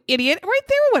for, you idiot? Right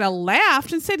there, I would have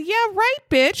laughed and said, yeah, right,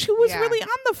 bitch. Who was really on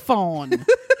the phone?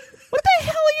 What the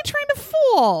hell are you trying to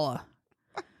fool?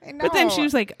 I know. But then she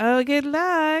was like, oh, good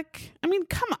luck. I mean,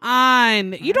 come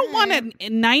on. You don't want a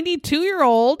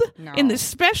 92-year-old in the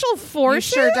special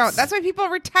forces? You sure don't. That's why people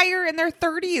retire in their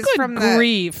 30s from the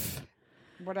grief.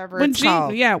 Whatever it's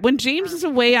called. Yeah, when James is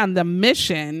away on the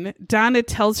mission, Donna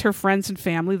tells her friends and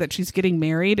family that she's getting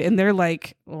married, and they're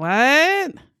like,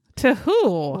 what? To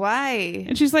who? Why?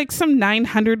 And she's like some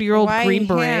 900-year-old Green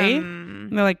Beret.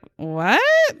 And they're like, what?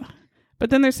 But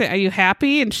then they say, are you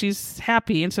happy? And she's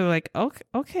happy. And so they're like,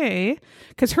 okay.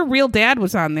 Because her real dad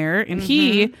was on there, and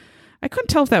I couldn't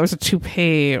tell if that was a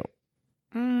toupee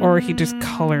or he just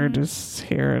colored his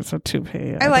hair as a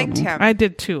toupee. I liked him. I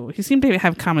did too. He seemed to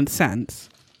have common sense.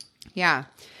 Yeah.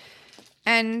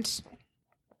 And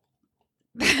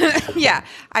yeah,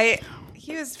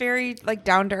 he was very like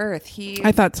down to earth.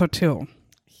 I thought so too.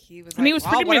 He was and he was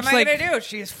pretty what much am I like, gonna do?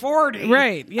 She's 40.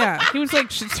 Right, yeah. He was like,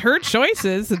 it's her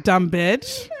choices, the dumb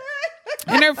bitch.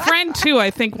 And her friend too,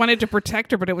 I think, wanted to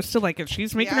protect her, but it was still like, if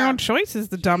she's making her own choices,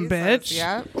 the dumb bitch.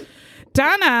 Yeah.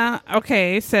 Donna,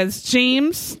 says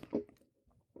James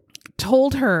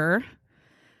told her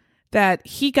that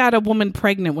he got a woman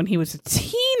pregnant when he was a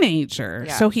teenager.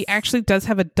 Yes. So he actually does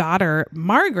have a daughter,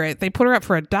 Margaret. They put her up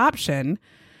for adoption,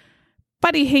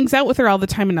 but he hangs out with her all the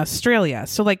time in Australia.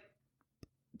 So like,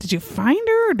 did you find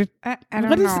her? Or I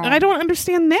don't know. I don't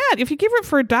understand that. If you give her up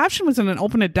for adoption, was it an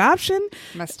open adoption?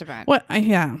 Must have been. What?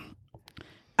 Yeah.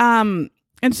 And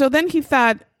so then he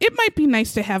thought it might be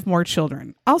nice to have more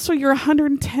children. Also, you're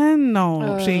 110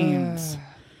 though, James.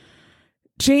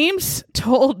 James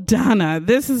told Donna,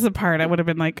 this is the part I would have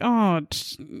been like, oh,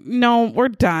 no, we're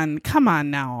done. Come on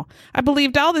now. I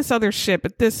believed all this other shit,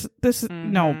 but this,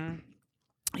 no.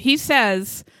 He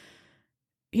says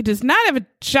he does not have a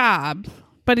job,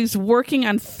 but he's working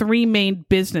on 3 main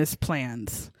business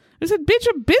plans. I said, bitch,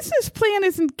 a business plan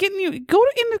isn't getting you. Go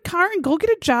in the car and go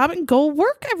get a job and go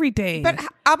work every day. But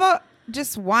how about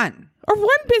just one? Or one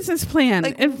business plan.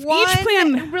 Like if one, each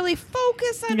plan really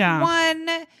focus on one.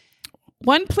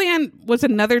 One plan was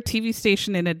another TV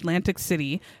station in Atlantic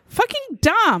City. Fucking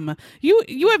dumb.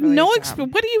 You have really no dumb.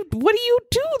 What do you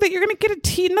do that you're going to get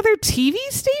another TV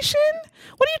station?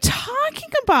 What are you talking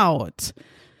about?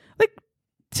 Like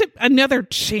to another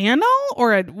channel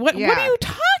or what are you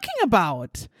talking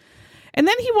about? And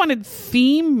then he wanted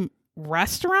theme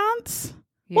restaurants.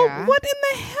 Yeah. Well, what in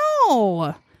the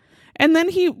hell? And then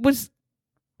he was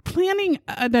planning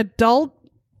an adult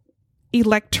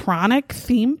electronic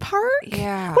theme park.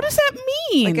 Yeah. What does that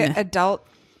mean? Like an adult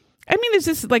I mean, is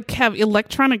this like have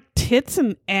electronic tits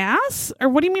and ass? Or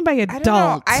what do you mean by I don't know.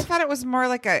 adult? I thought it was more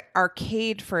like a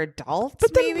arcade for adults.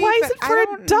 But then maybe, why is but it I for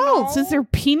don't adults? know. Is there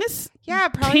penis Yeah,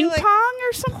 probably ping like pong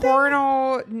or something?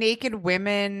 porno naked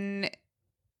women.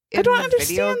 I don't the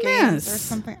video understand games this. or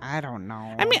something. I don't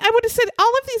know. I mean, I would have said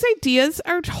all of these ideas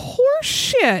are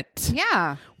horseshit.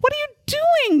 yeah. What are you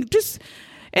doing?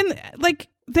 And like,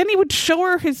 then he would show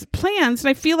her his plans, and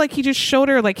I feel like he just showed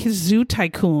her like his Zoo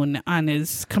Tycoon on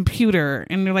his computer,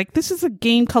 and you're like, this is a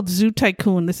game called Zoo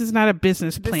Tycoon. This is not a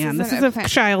business plan. This is isn't a a plan.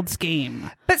 child's game.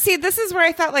 But see, this is where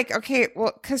I thought, like, okay,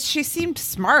 well, because she seemed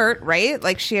smart, right?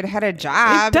 Like she had a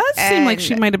job. It does seem like and-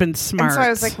 she might have been smart. And so I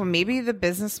was like, well, maybe the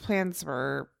business plans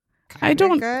were. I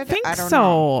don't good. think I don't so.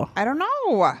 know. I don't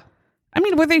know. I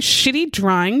mean, were they shitty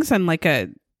drawings on like a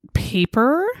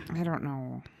paper? I don't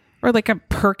know. Or like a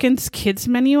Perkins kids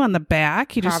menu on the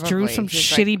back? He just drew Probably. some He's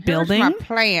shitty like, building. Here's my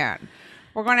plan.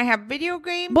 We're gonna have video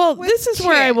games. Well, with this is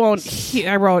where I tits. won't.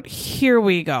 I wrote, "Here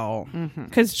we go,"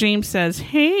 because James says,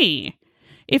 "Hey,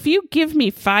 if you give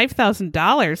me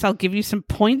 $5,000, I'll give you some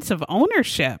points of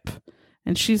ownership."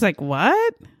 And she's like,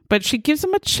 "What?" But she gives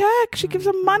him a check. She gives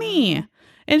him money,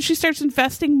 and she starts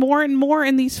investing more and more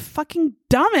in these fucking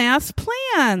dumbass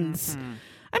plans.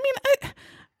 I mean,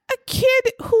 a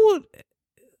kid who,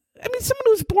 I mean, someone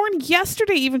who was born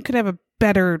yesterday even could have a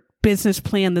better business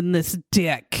plan than this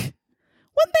dick.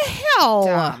 What the hell?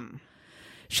 Dumb.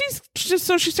 She's just,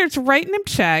 so she starts writing him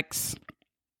checks.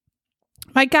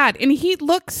 My God. And he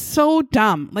looks so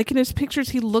dumb. Like in his pictures,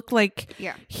 he looked like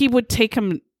Yeah. he would take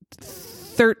him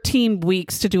 13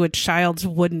 weeks to do a child's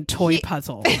wooden toy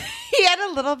puzzle. He had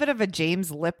a little bit of a James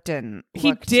Lipton. He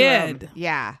Look to him. did.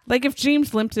 Yeah. Like if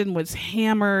James Lipton was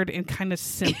hammered and kind of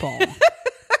simple.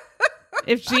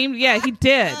 If James, yeah, he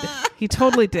did. He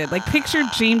totally did. Like picture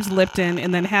James Lipton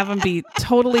and then have him be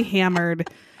totally hammered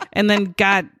and then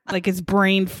got like his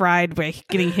brain fried by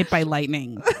getting hit by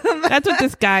lightning. That's what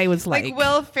this guy was like. Like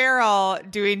Will Ferrell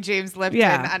doing James Lipton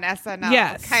Yeah. on SNL.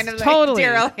 Yes, Kind of like totally.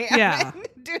 Daryl Hammond Yeah.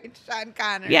 doing Sean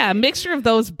Connery. Yeah, a mixture of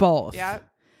those both. Yeah.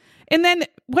 And then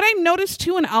what I noticed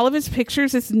too in all of his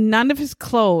pictures is none of his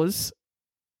clothes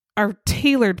are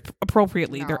tailored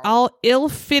appropriately. No. They're all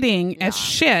ill-fitting as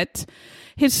shit.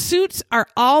 His suits are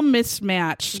all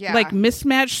mismatched, Yeah. like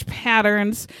mismatched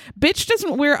patterns. Bitch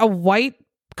doesn't wear a white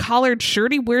collared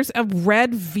shirt. He wears a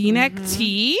red V-neck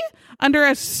tee under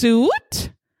a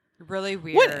suit. Really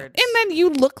weird. What? And then you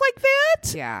look like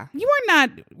that? Yeah. You are not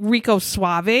Rico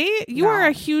Suave. You No. are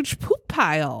a huge poop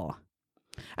pile.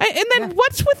 And then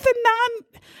what's with the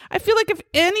I feel like if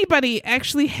anybody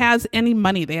actually has any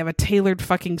money, they have a tailored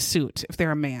fucking suit if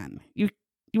they're a man.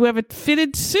 You have a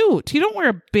fitted suit. You don't wear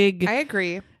a big I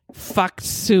agree. fucked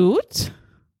suit.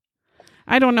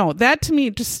 I don't know. That to me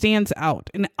just stands out.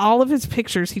 In all of his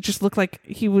pictures, he just looked like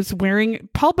he was wearing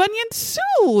Paul Bunyan's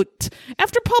suit.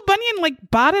 After Paul Bunyan like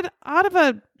bought it out of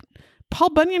a Paul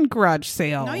Bunyan garage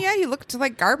sale. No, yeah, he looked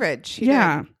like garbage. He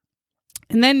Yeah. did.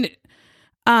 And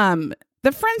then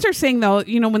the friends are saying though,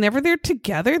 you know, whenever they're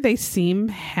together, they seem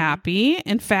happy.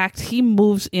 In fact, he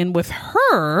moves in with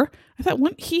her. I thought,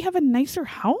 wouldn't he have a nicer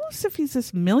house if he's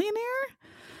this millionaire?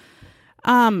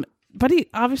 But he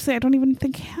obviously, I don't even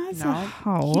think he has a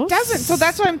house. He doesn't. So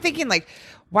that's what I'm thinking. Like,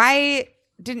 why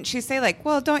didn't she say like,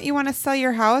 well, don't you want to sell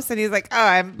your house? And he's like, oh,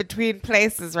 I'm between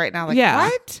places right now. Like, Yeah.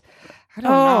 what? I don't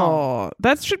know.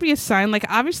 That should be a sign. Like,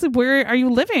 obviously, where are you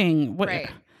living? What? Right.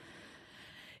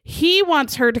 He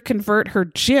wants her to convert her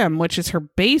gym, which is her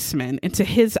basement, into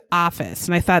his office.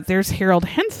 And I thought, there's Harold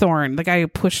Henthorne, the guy who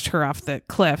pushed her off the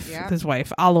cliff Yeah. with his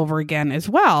wife, all over again as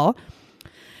well.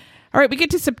 All right, we get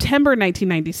to September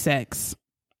 1996.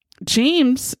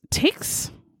 James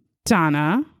takes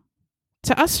Donna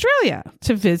to Australia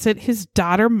to visit his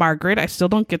daughter, Margaret. I still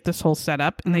don't get this whole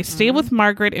setup. And they stay with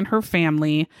Margaret and her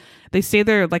family. They stay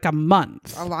there like a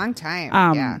month. A long time.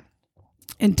 Yeah.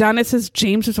 And Donna says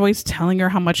James was always telling her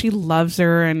how much he loves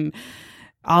her and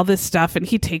all this stuff. And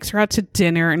he takes her out to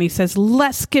dinner and he says,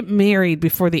 let's get married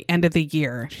before the end of the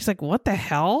year. She's like, what the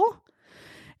hell?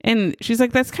 And she's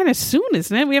like, that's kind of soon,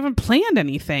 isn't it? We haven't planned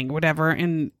anything, whatever.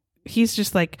 And he's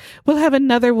just like, we'll have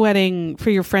another wedding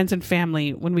for your friends and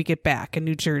family when we get back in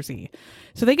New Jersey.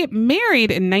 So they get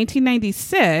married in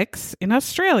 1996 in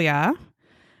Australia.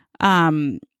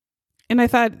 And I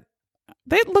thought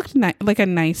that looked like a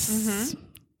nice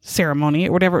ceremony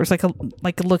or whatever. It was like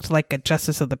it looked like a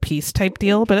justice of the peace type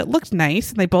deal, but it looked nice.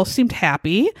 And they both seemed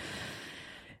happy.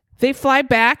 They fly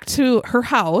back to her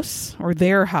house or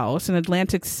their house in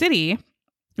Atlantic City.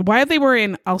 While they were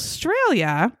in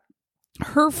Australia,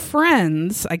 her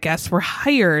friends, I guess, were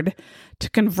hired to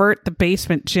convert the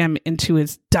basement gym into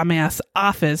his dumbass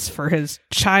office for his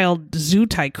child zoo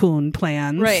tycoon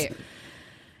plans. Right.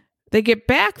 They get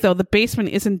back, though. The basement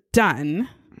isn't done.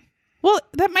 Well,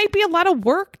 that might be a lot of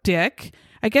work, Dick.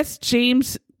 I guess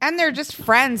James... And they're just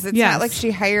friends. It's Yes. not like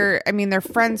she hired... I mean, they're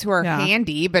friends who are Yeah.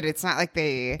 handy, but it's not like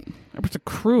they... It was a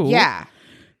crew. Yeah.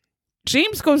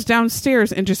 James goes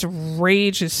downstairs and just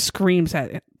screams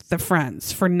at the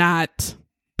friends for not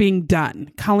being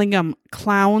done, calling them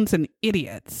clowns and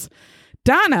idiots.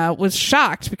 Donna was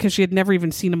shocked because she had never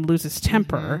even seen him lose his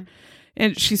temper.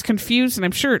 And she's confused and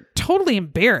I'm sure totally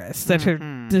embarrassed that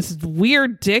this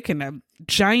weird dick in a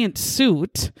giant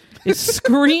suit is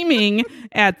screaming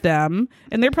at them.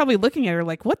 And they're probably looking at her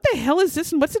like, what the hell is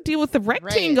this? And what's the deal with the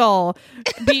rectangle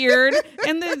beard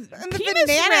and the penis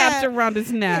banana. wrapped around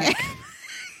his neck?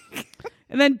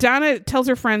 And then Donna tells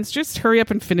her friends, just hurry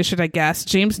up and finish it, I guess.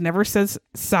 James never says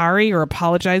sorry or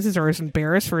apologizes or is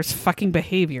embarrassed for his fucking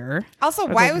behavior. Also,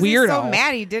 What why a was he so weirdo.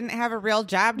 mad he didn't have a real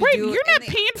job to Right, do? you're not in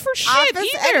the paying for shit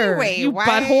office either, anyway. you Why-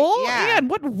 butthole. yeah. And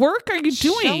what work are you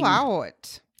doing? Chill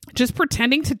out. Just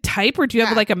pretending to type, or do you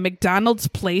have Yeah. like a McDonald's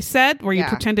play set where you Yeah.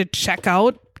 pretend to check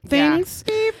out things?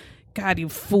 Beep. God, you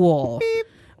fool.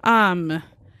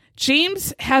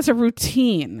 James has a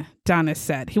routine, Donna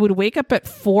said. He would wake up at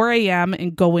 4 a.m.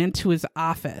 and go into his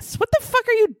office. What the fuck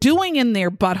are you doing in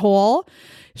there, butthole?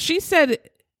 She said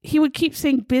he would keep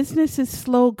saying, business is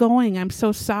slow going. I'm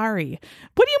so sorry.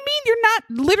 What do you mean you're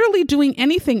not literally doing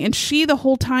anything? And she the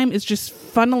whole time is just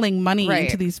funneling money Right.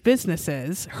 into these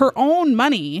businesses, her own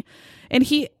money. And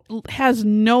he has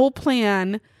no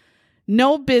plan,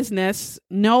 no business,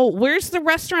 no, where's the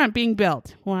restaurant being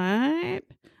built? What?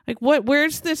 Like what?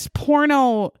 Where's this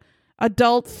porno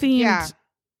adult themed Yeah.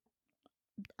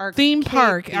 theme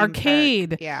park, theme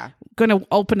arcade Yeah. going to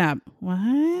open up?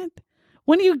 What?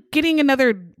 When are you getting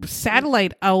another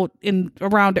satellite out in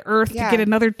around Earth Yeah. to get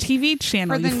another TV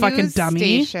channel? For You the fucking news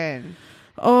dummy! station.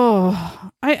 Oh,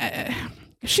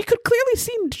 she could clearly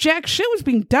see jack shit was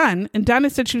being done, and Donna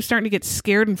said she was starting to get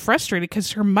scared and frustrated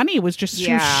because her money was just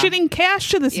she was Yeah. shitting cash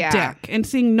to this Yeah. dick and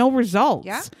seeing no results.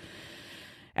 Yeah.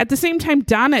 At the same time,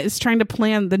 Donna is trying to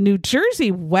plan the New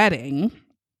Jersey wedding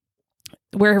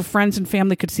where her friends and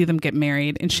family could see them get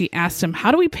married. And she asked him,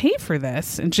 how do we pay for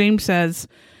this? And James says,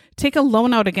 take a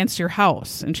loan out against your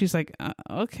house. And she's like,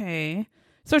 okay.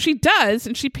 So she does,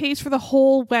 and she pays for the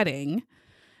whole wedding.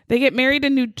 They get married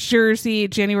in New Jersey,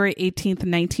 January 18th,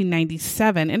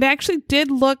 1997. And it actually did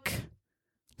look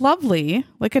lovely,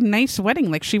 like a nice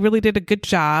wedding. Like she really did a good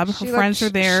job. Her She friends looked-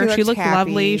 are there. she She looked looked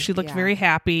lovely. happy. She looked Yeah. very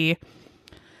happy.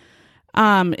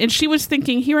 And she was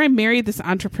thinking, here I married this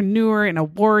entrepreneur and a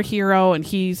war hero, and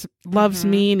he loves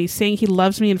me, and he's saying he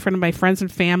loves me in front of my friends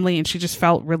and family. And she just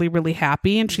felt really, really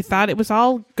happy, and she thought it was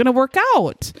all going to work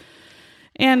out.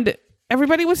 And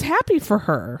everybody was happy for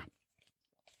her.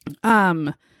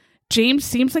 James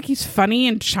seems like he's funny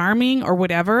and charming or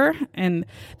whatever. And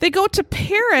they go to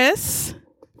Paris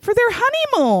for their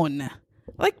honeymoon.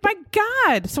 Like, my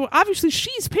God. So obviously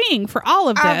she's paying for all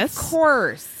of this. Of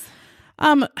course.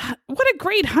 What a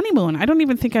great honeymoon. I don't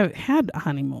even think I've had a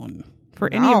honeymoon for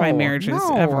any of my No, marriages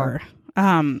no. ever.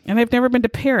 And I've never been to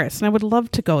Paris, and I would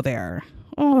love to go there.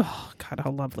 Oh, God,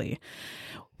 how lovely.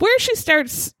 Where she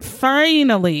starts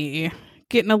finally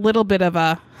getting a little bit of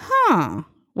a,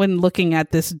 when looking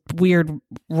at this weird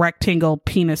rectangle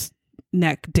penis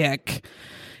neck dick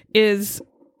is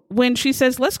when she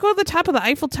says, let's go to the top of the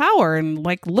Eiffel Tower and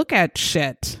like look at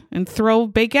shit and throw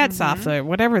baguettes off there,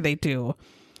 whatever they do.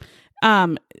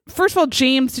 First of all,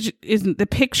 James is the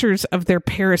pictures of their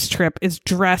Paris trip is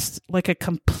dressed like a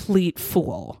complete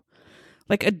fool,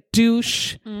 like a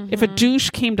douche. If a douche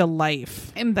came to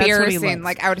life, that's what he Embarrassing. looks.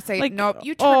 Like I would say, Like, nope.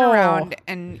 You turn oh. around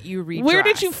and you redress. Where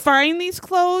did you find these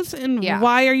clothes, and Yeah.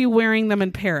 why are you wearing them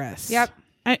in Paris? Yep.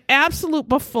 An absolute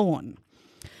buffoon.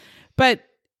 But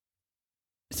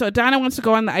so Donna wants to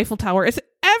go on the Eiffel Tower, as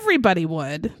everybody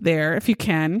would there if you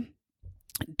can.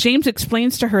 James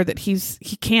explains to her that he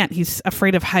can't. He's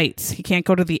afraid of heights. He can't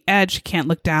go to the edge. He can't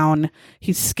look down.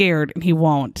 He's scared, and he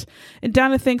won't. And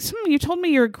Donna thinks, you told me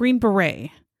you're a Green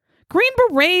Beret. Green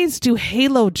Berets do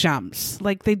halo jumps.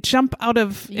 Like they jump out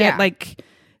of at like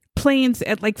planes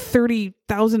at like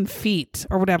 30,000 feet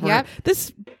or whatever. Yep.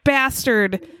 This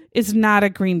bastard is not a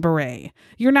Green Beret.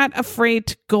 You're not afraid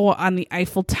to go on the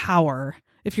Eiffel Tower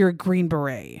if you're a Green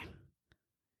Beret.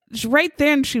 Right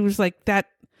then, she was like, that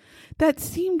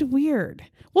seemed weird.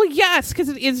 Well, yes, because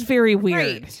it is very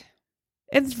weird. Right.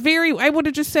 It's very. I would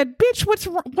have just said, "Bitch, what's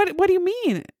wrong? What do you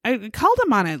mean?" I called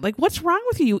him on it. Like, what's wrong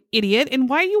with you, you idiot? And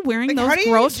why are you wearing Like, how those do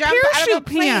you gross jump out of a parachute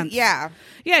plane? pants? Yeah.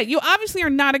 Yeah. You obviously are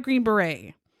not a Green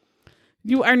Beret.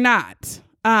 You are not.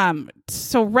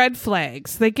 So red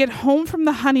flags. They get home from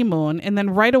the honeymoon, and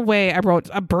then right away I wrote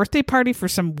a birthday party for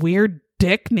some weird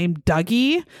dick named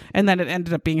Dougie, and then it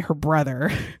ended up being her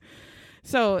brother.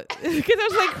 So, because I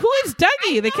was like, who is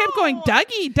Dougie? They kept going,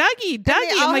 Dougie.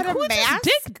 I'm like, who is this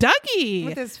dick Dougie?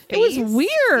 With his It was face?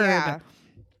 weird. Yeah.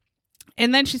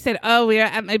 And then she said, oh, we are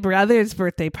at my brother's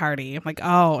birthday party. I'm like,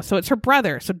 oh, so it's her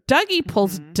brother. So Dougie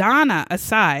pulls Donna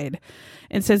aside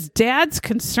and says, Dad's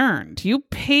concerned. You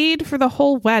paid for the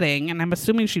whole wedding, and I'm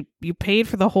assuming you paid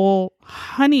for the whole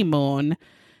honeymoon.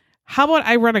 How about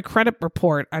I run a credit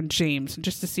report on James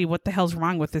just to see what the hell's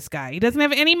wrong with this guy? He doesn't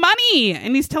have any money,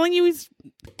 and he's telling you he's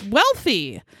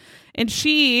wealthy. And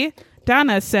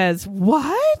Donna says,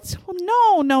 what?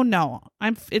 Well, no.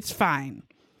 It's fine.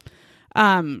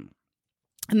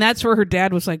 And that's where her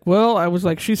dad was like, well, I was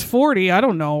like, she's 40. I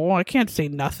don't know. I can't say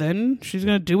nothing. She's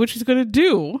going to do what she's going to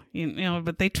do. You know,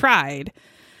 but they tried.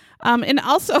 And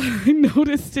also I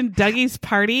noticed in Dougie's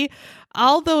party,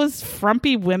 all those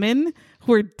frumpy women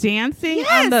who were dancing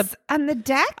on the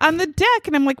deck.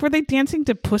 And I'm like, were they dancing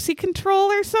to Pussy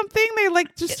Control or something? They're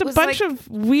like just a bunch of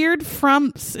weird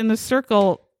frumps in a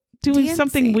circle doing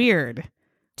something weird.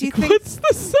 Do you like, think what's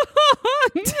the song?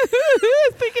 I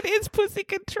think it is Pussy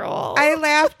Control. I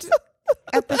laughed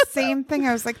at the same thing.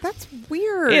 I was like, that's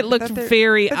weird. It looked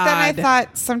very odd. But then I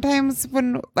thought sometimes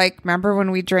remember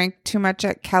when we drank too much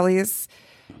at Kelly's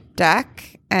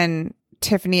deck and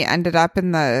Tiffany ended up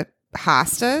in the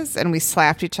hostas and we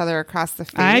slapped each other across the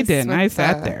face? I didn't. I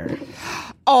sat there.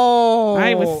 Oh,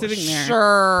 I was sitting there.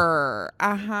 Sure.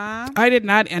 Uh-huh. I did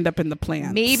not end up in the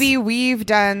plants. Maybe we've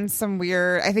done some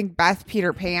weird, I think Beth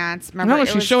Peter Pants. Remember? No,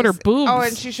 she showed her boobs. Oh,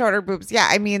 and she showed her boobs. Yeah,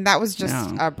 I mean, that was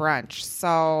just a brunch.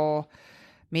 So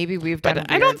maybe we've done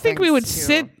I don't think we would too.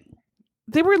 sit.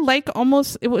 They were like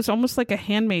it was almost like a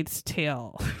Handmaid's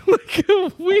Tale. Like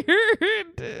a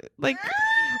weird,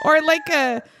 or like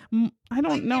a, I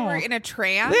don't know. They were in a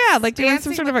trance. Yeah, like they were in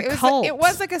some sort of a cult. It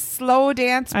was like a slow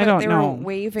dance, but they were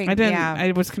waving. I didn't. Yeah.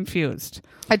 I was confused.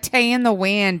 A Tay in the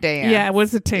Wan dance. Yeah, it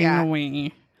was a Tay in the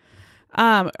Wing.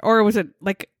 Or was it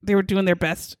like they were doing their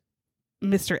best,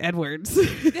 Mr. Edwards?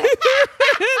 It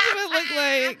looked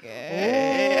like.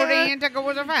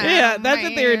 Yeah, that's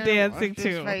what they were dancing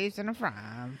to.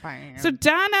 So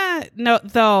Donna,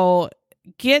 though,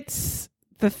 gets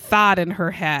the thought in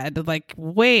her head, like,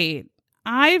 wait,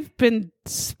 I've been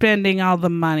spending all the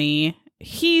money.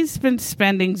 He's been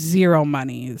spending zero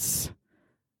monies.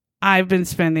 I've been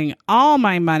spending all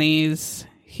my monies.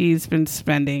 He's been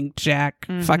spending jack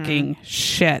fucking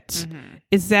shit. Mm-hmm.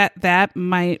 Is that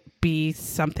might be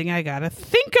something I gotta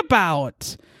think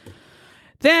about.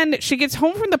 Then she gets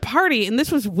home from the party, and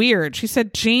this was weird. She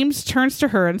said James turns to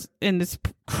her and is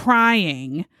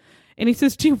crying. And he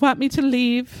says, do you want me to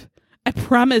leave? I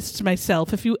promised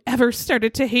myself if you ever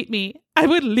started to hate me, I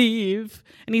would leave.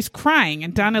 And he's crying.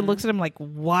 And Donna looks at him like,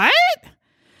 what?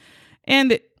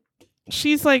 And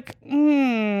she's like,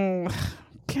 God.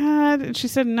 And she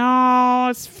said, no,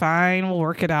 it's fine. We'll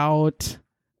work it out.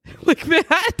 Like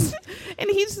that. And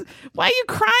he's, why are you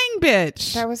crying,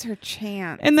 bitch? That was her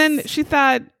chance. And then she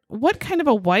thought, what kind of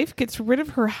a wife gets rid of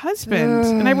her husband?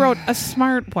 And I wrote, a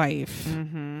smart wife.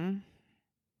 Mm-hmm.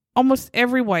 Almost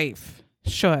every wife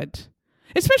should.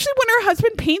 Especially when her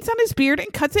husband paints on his beard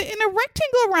and cuts it in a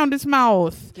rectangle around his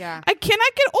mouth. Yeah. I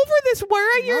cannot get over this.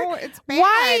 Where are you? No, it's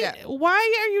bad.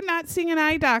 Why are you not seeing an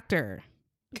eye doctor?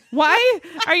 Why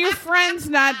are your friends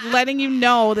not letting you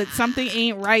know that something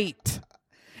ain't right?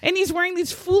 And he's wearing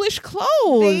these foolish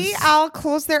clothes. They all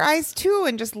closed their eyes too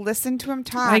and just listened to him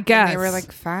talk. I guess. And they were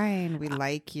like, fine, we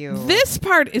like you. This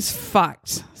part is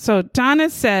fucked. So Donna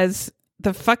says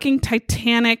the fucking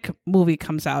Titanic movie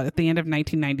comes out at the end of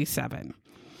 1997.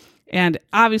 And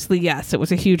obviously, yes, it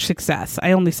was a huge success.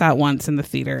 I only saw it once in the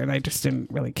theater and I just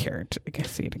didn't really care to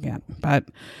see it again. But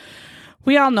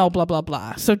we all know blah, blah,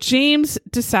 blah. So James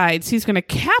decides he's going to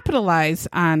capitalize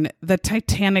on the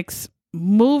Titanic's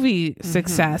movie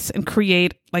success and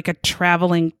create like a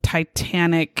traveling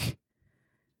Titanic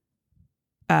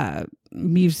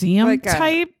museum like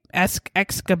type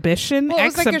exhibition. Well, it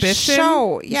was like a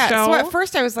show. Yeah. So at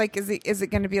first I was like, is it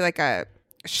going to be like a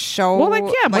show? Well, like,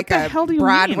 yeah, like what the hell do you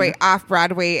Broadway, mean?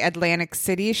 off-Broadway Atlantic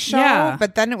City show? Yeah.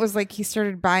 But then it was like he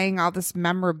started buying all this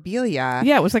memorabilia.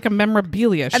 Yeah, it was like a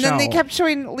memorabilia show. And then they kept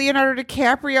showing Leonardo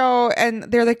DiCaprio and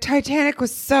they're like, Titanic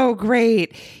was so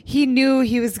great. He knew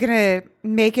he was going to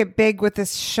make it big with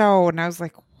this show. And I was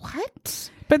like, what?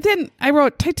 But then I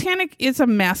wrote, Titanic is a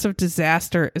massive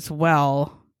disaster as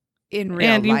well. in real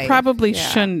and you life. probably Yeah.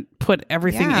 shouldn't put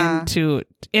everything Yeah. into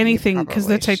anything because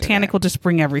the probably Titanic shouldn't. will just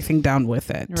bring everything down with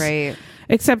it. Right.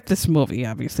 Except this movie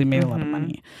obviously made a lot of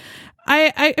money.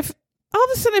 If all of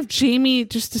a sudden if Jamie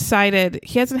just decided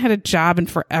he hasn't had a job in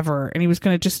forever and he was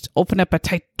going to just open up a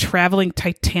traveling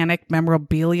Titanic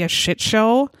memorabilia shit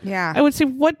show, Yeah. I would say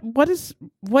what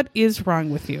is wrong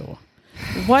with you?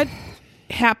 What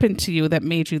happened to you that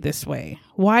made you this way?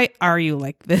 Why are you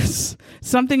like this?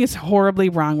 Something is horribly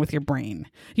wrong with your brain.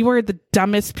 You are the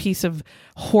dumbest piece of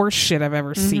horse shit I've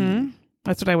ever seen.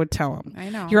 That's what I would tell him. I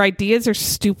know. Your ideas are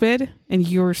stupid and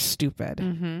you're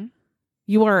stupid.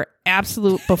 You are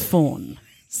absolute buffoon.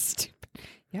 Stupid.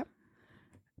 Yep.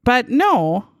 But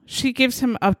no, she gives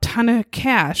him a ton of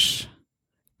cash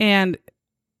and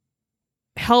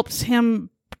helps him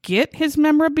get his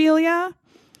memorabilia.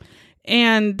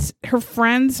 And her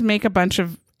friends make a bunch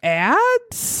of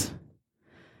ads.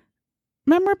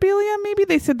 Memorabilia, maybe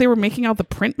they said they were making all the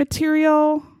print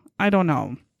material. I don't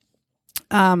know.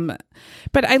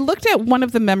 But I looked at one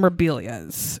of the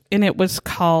memorabilias and it was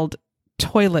called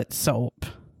toilet soap.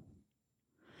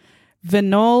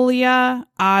 Vinolia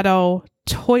Auto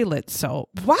toilet soap.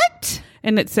 What?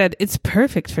 And it said, it's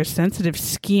perfect for sensitive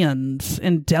skins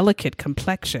and delicate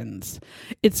complexions.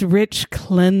 Its rich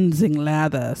cleansing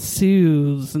lather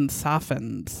soothes and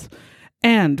softens.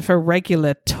 And for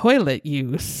regular toilet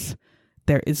use,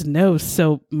 there is no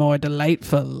soap more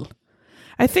delightful.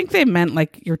 I think they meant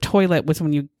like your toilet was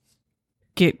when you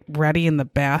get ready in the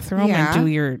bathroom Yeah. and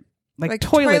do your like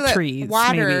toiletries.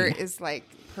 Water maybe. is like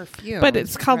perfume. But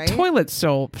it's called right? toilet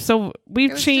soap. So we've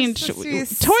It was changed. just supposed to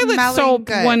be Toilet smelling soap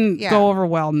good. wouldn't Yeah. go over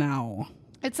well now.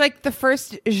 It's like the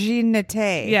first Jean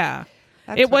Nate. Yeah.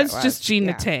 That's It what was just Jean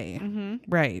Yeah. Nate.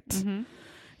 Right.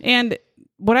 And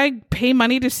would I pay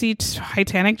money to see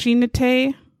Titanic Jean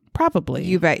Nate? Probably.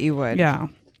 You bet you would. Yeah.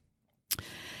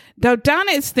 Now,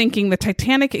 Donna is thinking the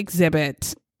Titanic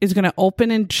exhibit is going to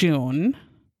open in June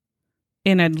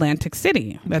in Atlantic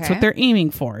City. That's Okay. what they're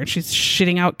aiming for. And she's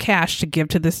shitting out cash to give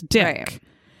to this dick.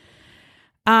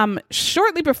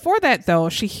 Shortly before that, though,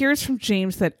 she hears from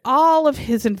James that all of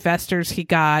his investors he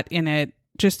got in it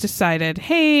just decided,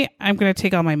 hey, I'm going to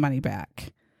take all my money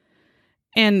back.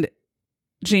 And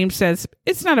James says,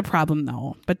 it's not a problem,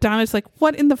 though. But Donna's like,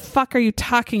 what in the fuck are you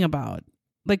talking about?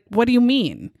 Like, what do you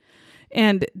mean?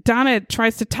 And Donna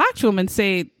tries to talk to him and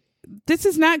say, this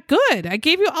is not good. I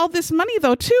gave you all this money,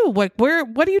 though, too. Like,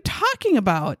 what are you talking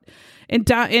about? And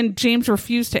James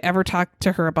refused to ever talk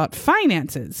to her about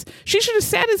finances. She should have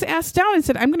sat his ass down and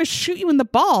said, I'm going to shoot you in the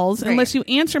balls unless you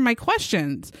answer my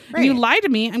questions. And you lie to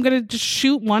me, I'm going to just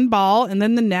shoot one ball and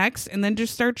then the next and then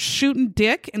just start shooting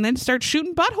dick and then start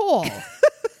shooting butthole.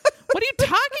 What are you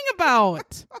talking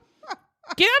about?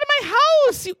 Get out of my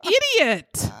house, you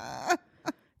idiot.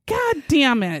 God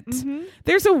damn it.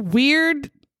 There's a weird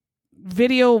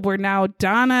video where now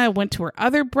Donna went to her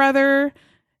other brother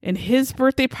and his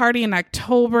birthday party in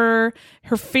October.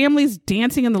 Her family's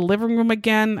dancing in the living room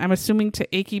again. I'm assuming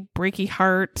to Achy Breaky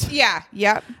Heart. Yeah.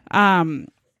 Yep.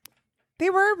 They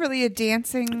were really a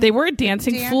dancing. They were a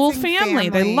dancing fool family.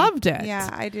 They loved it. Yeah,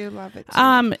 I do love it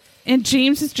too. And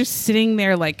James is just sitting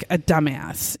there like a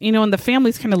dumbass, and the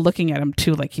family's kind of looking at him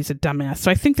too, like he's a dumbass.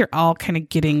 So I think they're all kind of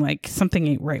getting like something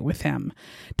ain't right with him.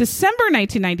 December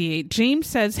 1998, James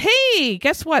says, hey,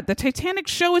 guess what? The Titanic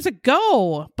show is a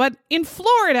go, but in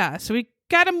Florida. So we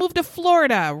got to move to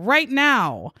Florida right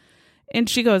now. And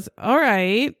she goes, all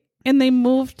right. And they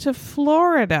move to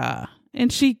Florida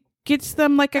and she gets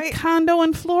them like a condo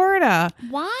in Florida.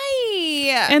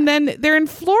 Why? And then they're in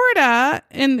Florida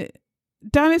and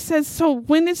Donna says, so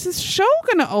when is this show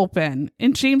going to open?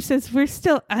 And James says, we're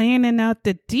still ironing out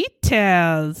the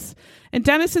details. And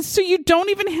Donna says, so you don't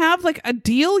even have like a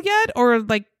deal yet or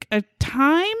like a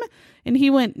time? And he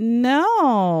went,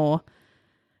 no.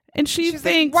 And she She's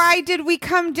thinks, like, why did we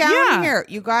come down Yeah. here?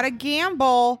 You got to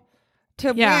gamble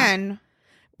to Yeah. win.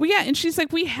 well, yeah. And she's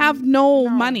like, we have no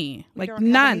money, we like don't have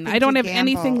none. anything I don't to have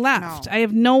anything gamble. left. No. I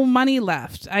have no money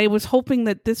left. I was hoping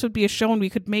that this would be a show and we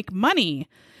could make money.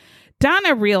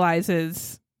 Donna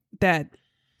realizes that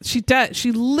she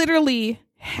literally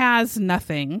has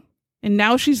nothing. And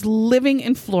now she's living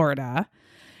in Florida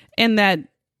and that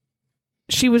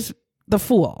she was the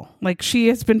fool. Like she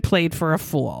has been played for a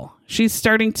fool. She's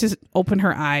starting to open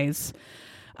her eyes.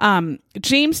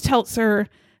 James tells her,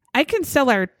 I can sell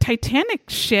our Titanic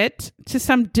shit to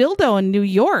some dildo in New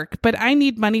York, but I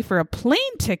need money for a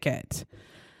plane ticket.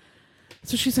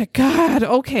 So she's like, God,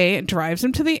 okay. And drives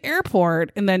him to the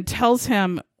airport and then tells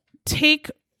him, take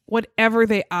whatever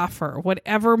they offer,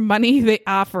 whatever money they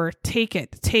offer, take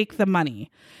it, take the money.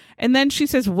 And then she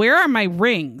says, where are my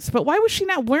rings? But why was she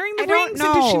not wearing the rings?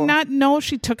 And did she not know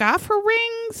she took off her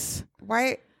rings?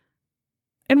 Why?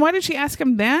 And why did she ask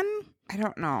him then? I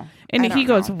don't know. And he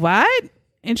goes, what?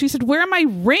 And she said, where are my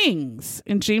rings?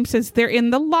 And James says, they're in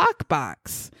the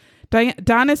lockbox.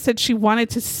 Donna said she wanted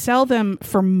to sell them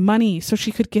for money so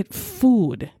she could get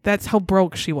food. That's how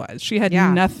broke she was. She had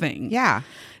nothing. Yeah.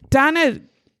 Donna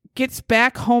gets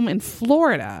back home in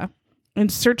Florida and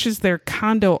searches their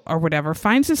condo or whatever,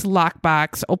 finds this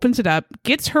lockbox, opens it up,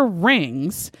 gets her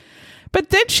rings.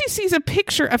 But then she sees a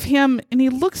picture of him and he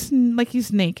looks like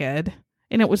he's naked.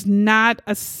 And it was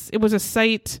it was a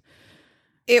sight.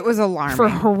 It was alarming. For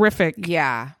horrific.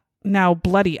 Yeah. Now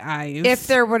bloody eyes. If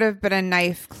there would have been a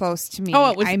knife close to me,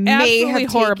 it was I may have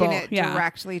horrible. taken it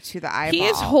directly to the eyeball. He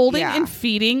is holding and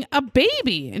feeding a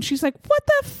baby. And she's like, what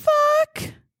the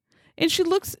fuck? And she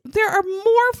looks, there are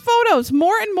more photos,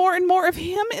 more and more and more of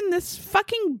him in this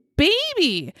fucking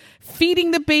baby,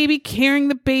 feeding the baby, carrying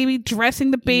the baby,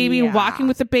 dressing the baby, walking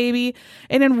with the baby.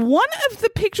 And in one of the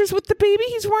pictures with the baby,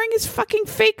 he's wearing his fucking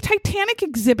fake Titanic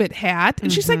exhibit hat.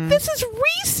 And she's like, this is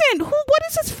recent. What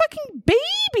is this fucking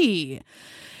baby?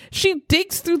 She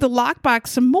digs through the lockbox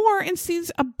some more and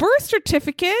sees a birth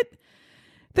certificate.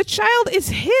 The child is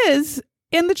his.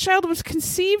 And the child was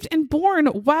conceived and born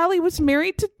while he was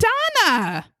married to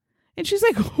Donna. And she's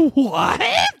like,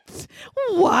 what?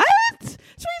 What? So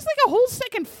he's like a whole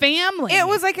second family. It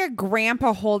was like a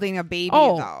grandpa holding a baby,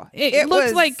 though. It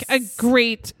looked like a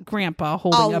great grandpa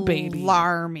holding a baby.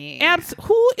 Alarming.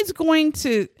 Who is going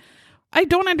to... I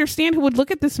don't understand who would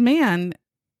look at this man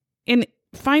and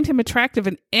find him attractive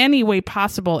in any way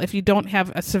possible if you don't have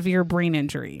a severe brain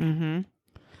injury. Mm-hmm.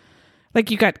 Like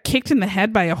you got kicked in the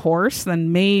head by a horse,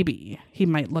 then maybe he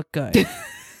might look good.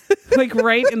 Like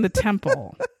right in the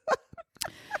temple.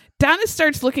 Donna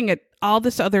starts looking at all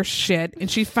this other shit and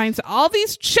she finds all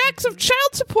these checks of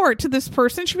child support to this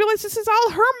person. She realizes this is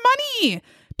all her money,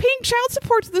 paying child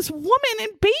support to this woman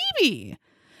and baby.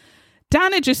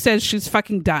 Donna just says she's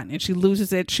fucking done and she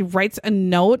loses it. She writes a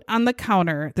note on the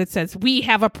counter that says, we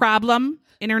have a problem.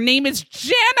 And her name is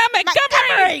Jana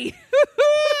Montgomery.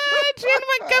 Jana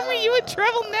Montgomery, you in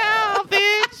trouble now,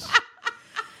 bitch.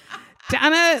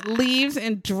 Donna leaves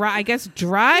and drives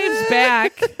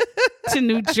back to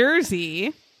New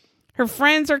Jersey. Her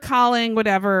friends are calling,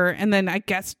 whatever. And then I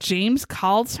guess James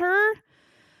calls her.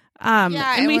 I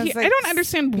don't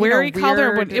understand where he called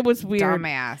her, but it was weird.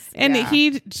 Dumbass. And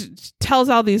he tells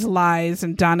all these lies,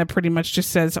 and Donna pretty much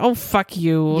just says, oh, fuck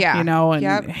you,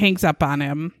 and hangs up on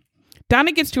him.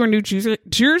 Donna gets to her New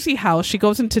Jersey house. She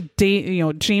goes into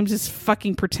James's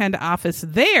fucking pretend office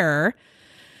there.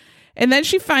 And then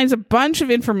she finds a bunch of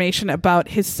information about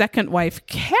his second wife,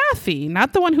 Kathy,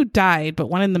 not the one who died, but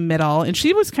one in the middle. And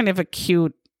she was kind of a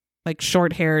cute, like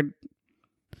short-haired,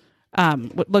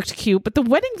 looked cute. But the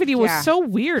wedding video was so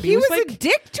weird. He was like, a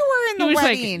dick to her in the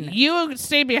wedding. Like, you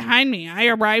stay behind me. I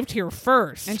arrived here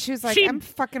first. And she was like, I'm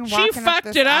fucking walking up this aisle. She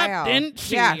fucked it up, didn't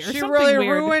she? Yeah, she really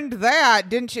ruined that,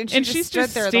 didn't she? And she stood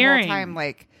there staring. the whole time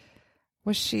like,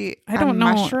 was she on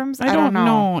mushrooms? I don't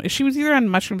know. She was either on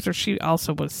mushrooms or she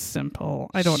also was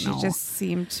simple. I don't know. She just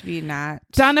seemed to be not.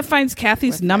 Donna finds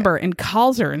Kathy's number and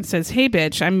calls her and says, hey,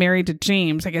 bitch, I'm married to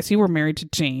James. I guess you were married to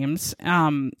James.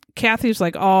 Kathy's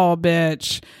like, oh,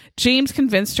 bitch. James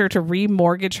convinced her to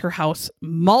remortgage her house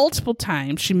multiple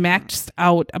times. She maxed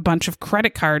out a bunch of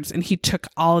credit cards and he took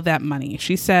all of that money.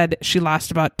 She said she lost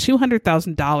about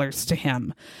 $200,000 to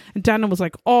him. And Donna was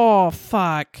like, oh,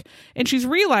 fuck. And she's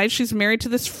realized she's married to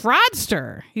this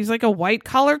fraudster. He's like a white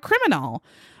collar criminal,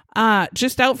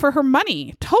 just out for her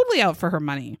money, totally out for her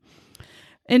money.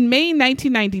 In May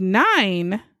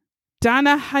 1999,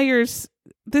 Donna hires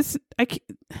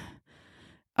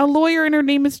a lawyer, and her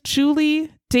name is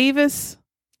Julie Davis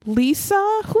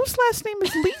Lisa. Whose last name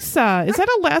is Lisa? Is that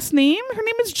a last name? Her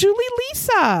name is Julie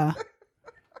Lisa.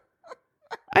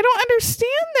 I don't understand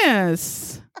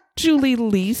this. Julie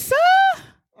Lisa?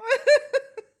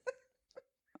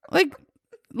 Like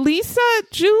Lisa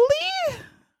Julie?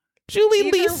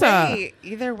 Julie Lisa.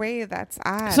 Either way, that's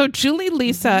odd. So Julie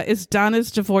Lisa is Donna's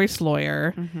divorce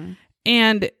lawyer. Mm-hmm.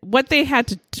 And what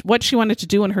she wanted to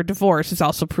do in her divorce is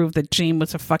also prove that James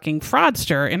was a fucking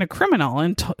fraudster and a criminal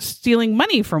and stealing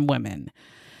money from women.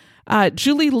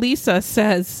 Julie Lisa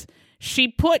says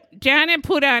Donna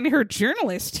put on her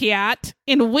journalist hat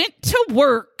and went to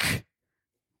work.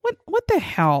 What the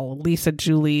hell, Lisa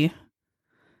Julie?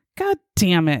 God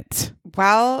damn it.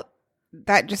 Well,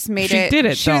 that just made she did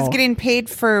it, she though. was getting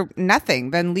paid for nothing.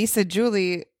 Then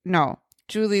Julie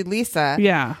Julie Lisa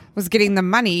Yeah. was getting the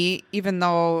money, even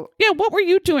though Yeah, what were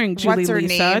you doing, Julie what's her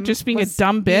Lisa? name Just being a was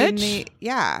dumb being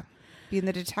bitch? being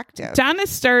the detective. Donna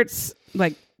starts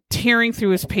like tearing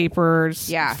through his papers,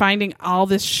 Yeah. finding all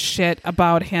this shit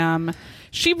about him.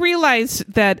 She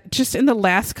realized that just in the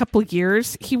last couple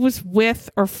years, he was with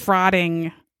or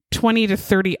frauding 20 to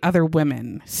 30 other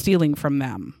women, stealing from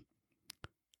them.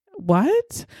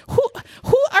 What?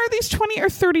 Who are these 20 or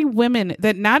 30 women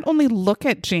that not only look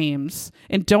at James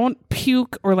and don't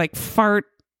puke or like fart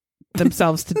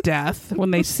themselves to death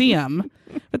when they see him,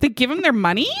 but they give him their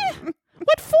money?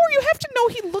 What for? You have to know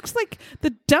he looks like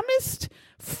the dumbest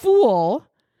fool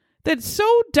that's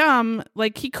so dumb,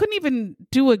 like he couldn't even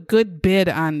do a good bid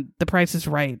on The Price is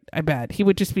Right, I bet. He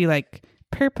would just be like,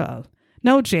 purple.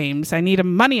 No, James, I need a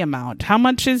money amount. How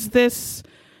much is this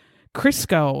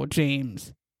Crisco,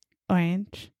 James?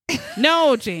 Orange.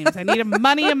 No, James, I need a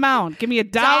money amount. Give me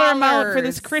 $1 amount for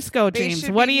this Crisco, They James.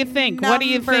 should What do be you think? What do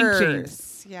you think, James?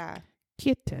 numbers. Yeah.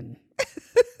 Kitten.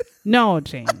 No,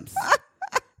 James.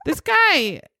 This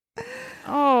guy.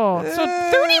 Oh, so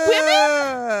 30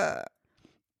 women?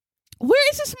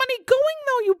 Where is this money going,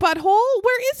 though, you butthole?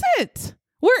 Where is it?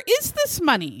 Where is this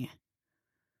money?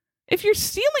 If you're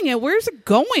stealing it, where's it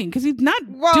going? Because he's not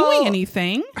doing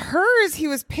anything. Hers, he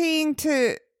was paying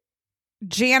to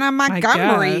Jana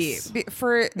Montgomery guess.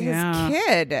 for his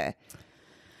kid.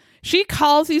 She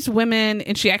calls these women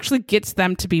and she actually gets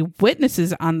them to be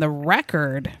witnesses on the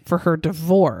record for her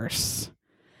divorce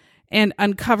and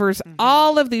uncovers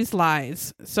all of these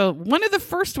lies. So one of the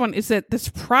first one is that this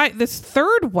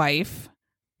third wife,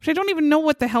 which I don't even know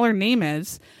what the hell her name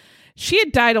is, she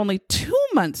had died only 2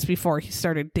 months before he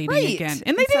started dating again.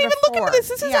 And they didn't even look into this.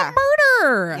 This is a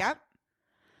murder. Yep.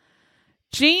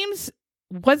 James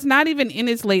was not even in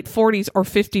his late 40s or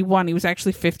 51. He was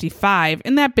actually 55.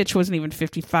 And that bitch wasn't even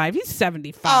 55. He's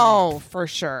 75. Oh, for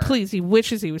sure. Please, he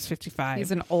wishes he was 55.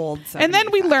 He's an old 75. And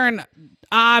then we learn,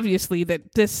 obviously,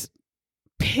 that this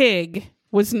pig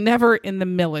was never in the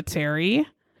military.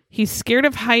 He's scared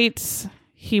of heights.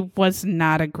 He was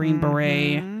not a Green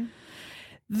Beret.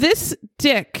 This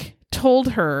dick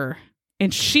told her,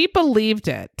 and she believed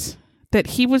it, that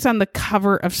he was on the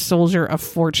cover of Soldier of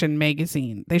Fortune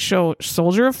magazine. They show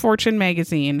Soldier of Fortune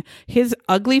magazine. His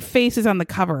ugly face is on the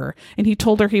cover, and he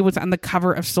told her he was on the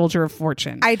cover of Soldier of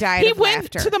Fortune. I died He of went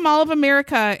laughter. to the Mall of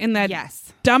America in that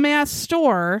dumbass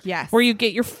store where you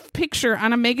get your picture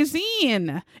on a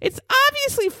magazine. It's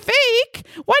obviously fake.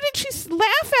 Why did she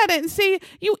laugh at it and say,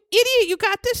 you idiot, you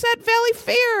got this at Valley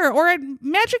Fair or at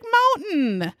Magic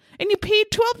Mountain and you paid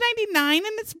 $12.99 and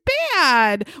it's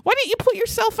bad. Why didn't you put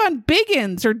yourself on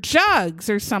Biggins or Jugs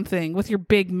or something with your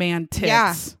big man tits?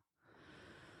 Yeah.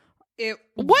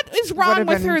 What is wrong would've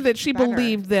with been her that she better,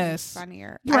 believed this?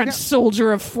 funnier. You're I on don't-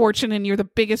 Soldier of Fortune and you're the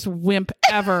biggest wimp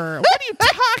ever. What are you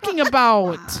talking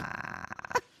about?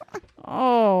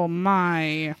 Oh,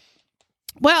 my.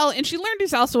 Well, and she learned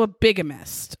he's also a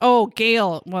bigamist. Oh,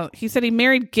 Gail. Well, he said he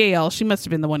married Gail. She must have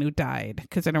been the one who died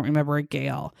because I don't remember a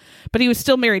Gail. But he was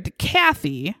still married to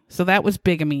Kathy, so that was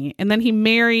bigamy. And then he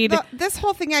married... This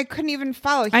whole thing I couldn't even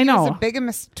follow. He I know. was a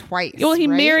bigamist twice. Well, he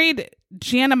right? married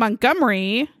Jana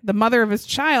Montgomery, the mother of his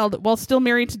child, while still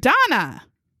married to Donna.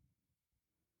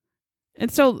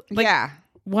 And so, like,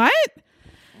 what?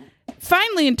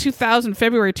 Finally, in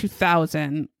February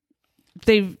 2000,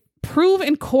 they prove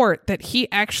in court that he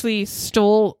actually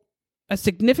stole a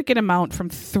significant amount from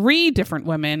 3 different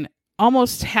women,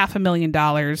 almost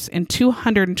 $500,000, and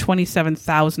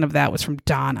 $227,000 of that was from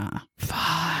Donna.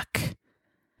 Fuck.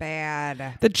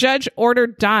 Bad. The judge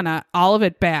ordered Donna all of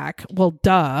it back. Well,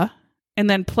 duh. And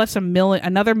then plus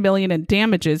another $1 million in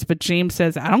damages. But James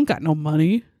says, I don't got no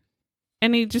money.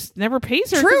 And he just never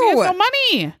pays her because he has no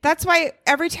money. That's why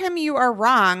every time you are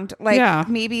wronged, like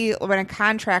maybe when a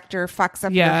contractor fucks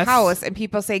up your house and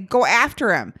people say, go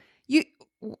after him.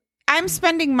 I'm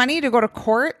spending money to go to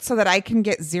court so that I can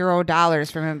get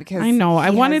 $0 from him because I know.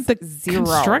 I wanted the zero.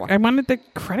 I wanted the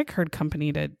credit card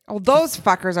company to. Oh, those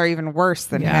fuckers are even worse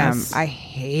than him. I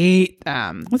hate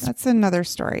them. That's another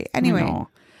story. Anyway,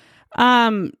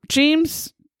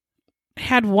 James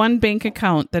had one bank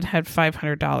account that had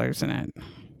 $500 in it.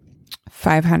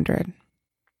 500.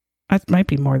 That might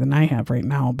be more than I have right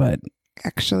now, but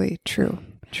actually, true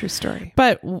story.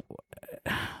 But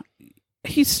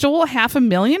he stole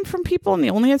 $500,000 from people, and he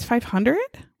only has 500.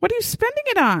 What are you spending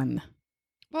it on?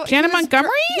 Well, Jana Montgomery?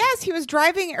 Yes, he was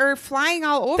driving or flying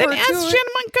all over. Then ask Jana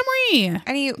Montgomery.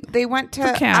 And they went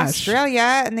to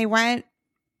Australia, and they went.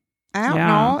 I don't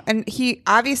know. And he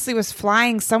obviously was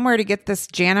flying somewhere to get this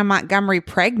Jana Montgomery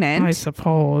pregnant. I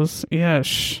suppose.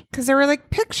 Yes. Because there were like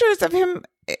pictures of him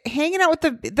hanging out with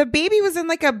the baby was in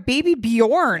like a baby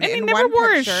Bjorn. And he in never one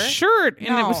wore picture. a shirt,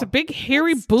 and it was a big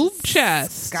hairy That's boob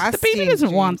chest. The baby disgusting,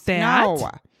 doesn't want James.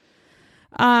 that.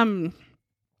 No.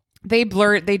 They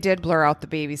did blur out the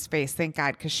baby's face. Thank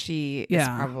God, because she is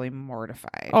probably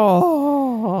mortified.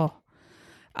 Oh.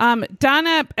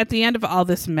 Donna, at the end of all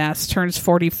this mess, turns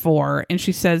 44, and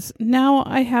she says, "Now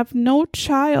I have no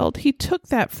child. He took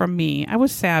that from me." I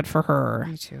was sad for her.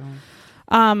 Me too.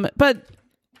 But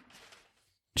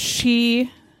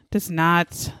she does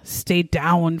not stay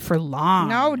down for long.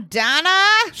 No, Donna.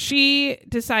 She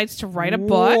decides to write a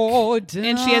book,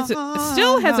 and she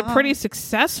still has a pretty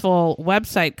successful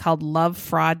website called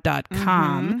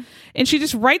lovefraud.com. And she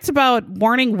just writes about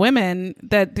warning women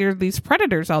that there are these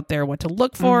predators out there, what to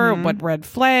look for, what red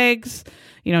flags,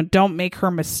 don't make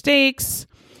her mistakes.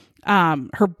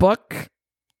 Her book,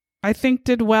 I think,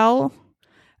 did well.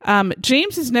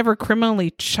 James is never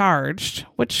criminally charged,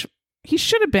 which he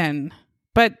should have been,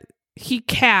 but he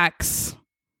cacks.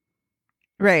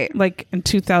 Right. Like in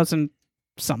 2000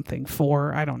 something,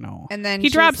 4, I don't know. And then he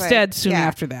she drops was like- dead soon yeah.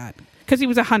 after that because he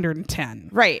was 110.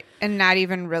 Right. And not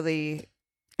even really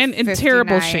And in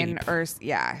terrible 59 shape. Or,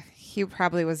 yeah. He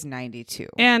probably was 92.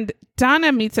 And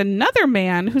Donna meets another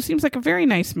man who seems like a very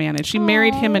nice man, and she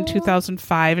married him in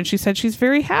 2005, and she said she's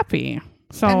very happy.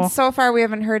 And so far, we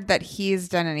haven't heard that he's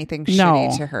done anything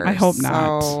shitty to her. I hope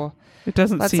not. So It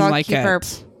doesn't let's seem all like keep it. our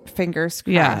fingers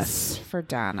crossed Yes. for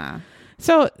Donna.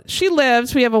 So she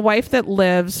lives. We have a wife that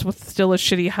lives with still a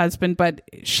shitty husband, but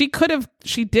she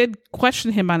did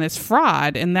question him on his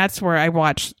fraud. And that's where I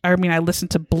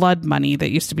listened to Blood Money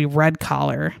that used to be Red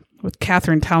Collar with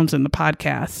Catherine Townsend, the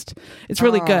podcast. It's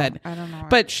really good. I don't know.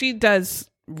 But she does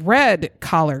red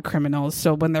collar criminals.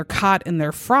 So when they're caught in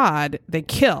their fraud, they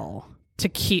kill to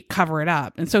cover it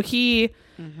up. And so he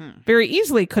very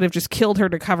easily could have just killed her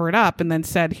to cover it up and then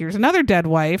said, here's another dead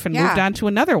wife, and moved on to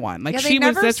another one. Like they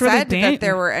never that's said really that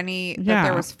there were that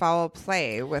there was foul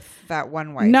play with that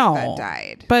one wife that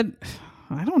died. But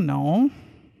I don't know.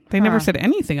 They never said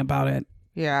anything about it.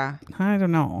 Yeah. I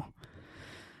don't know.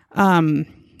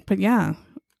 But yeah,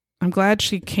 I'm glad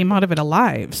she came out of it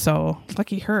alive. So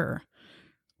lucky her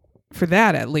for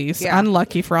that, at least. Yeah.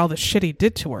 Unlucky for all the shit he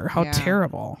did to her. How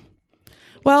terrible.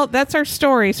 Well, that's our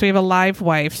story. So we have a live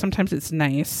wife. Sometimes it's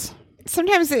nice.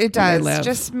 Sometimes it does.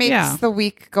 Just makes the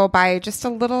week go by just a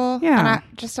little,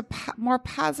 just a more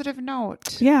positive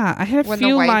note. Yeah, I had a when few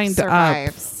the wife lined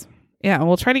survives. up. Yeah,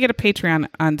 we'll try to get a Patreon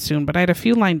on soon, but I had a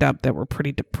few lined up that were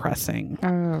pretty depressing.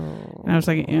 Oh. And I was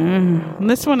like, and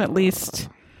this one, at least,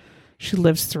 she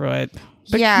lives through it.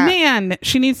 But man,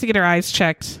 she needs to get her eyes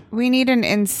checked. We need an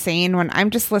insane one. I'm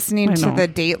just listening to the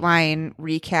Dateline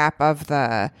recap of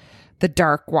the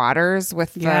Dark Waters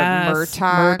with the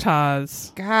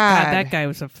Murtaughs. God, that guy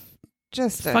was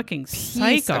just a fucking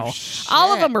psycho. of shit.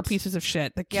 All of them were pieces of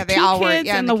shit. The they two all were. kids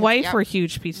Yeah, and the the kids, wife yep. were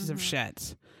huge pieces of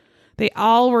shit. They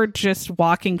all were just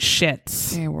walking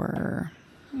shits. They were.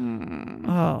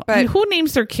 Oh, But- who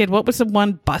names their kid? What was the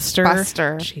one? Buster.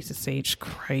 Buster. Jesus H.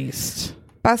 Christ.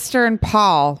 Buster and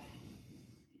Paul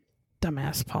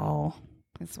Dumbass Paul.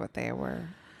 is what they were.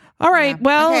 All right. Yeah.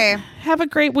 Well, Okay. have a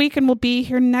great week, and we'll be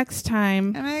here next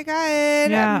time. Oh my God.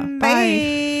 Yeah, Bye.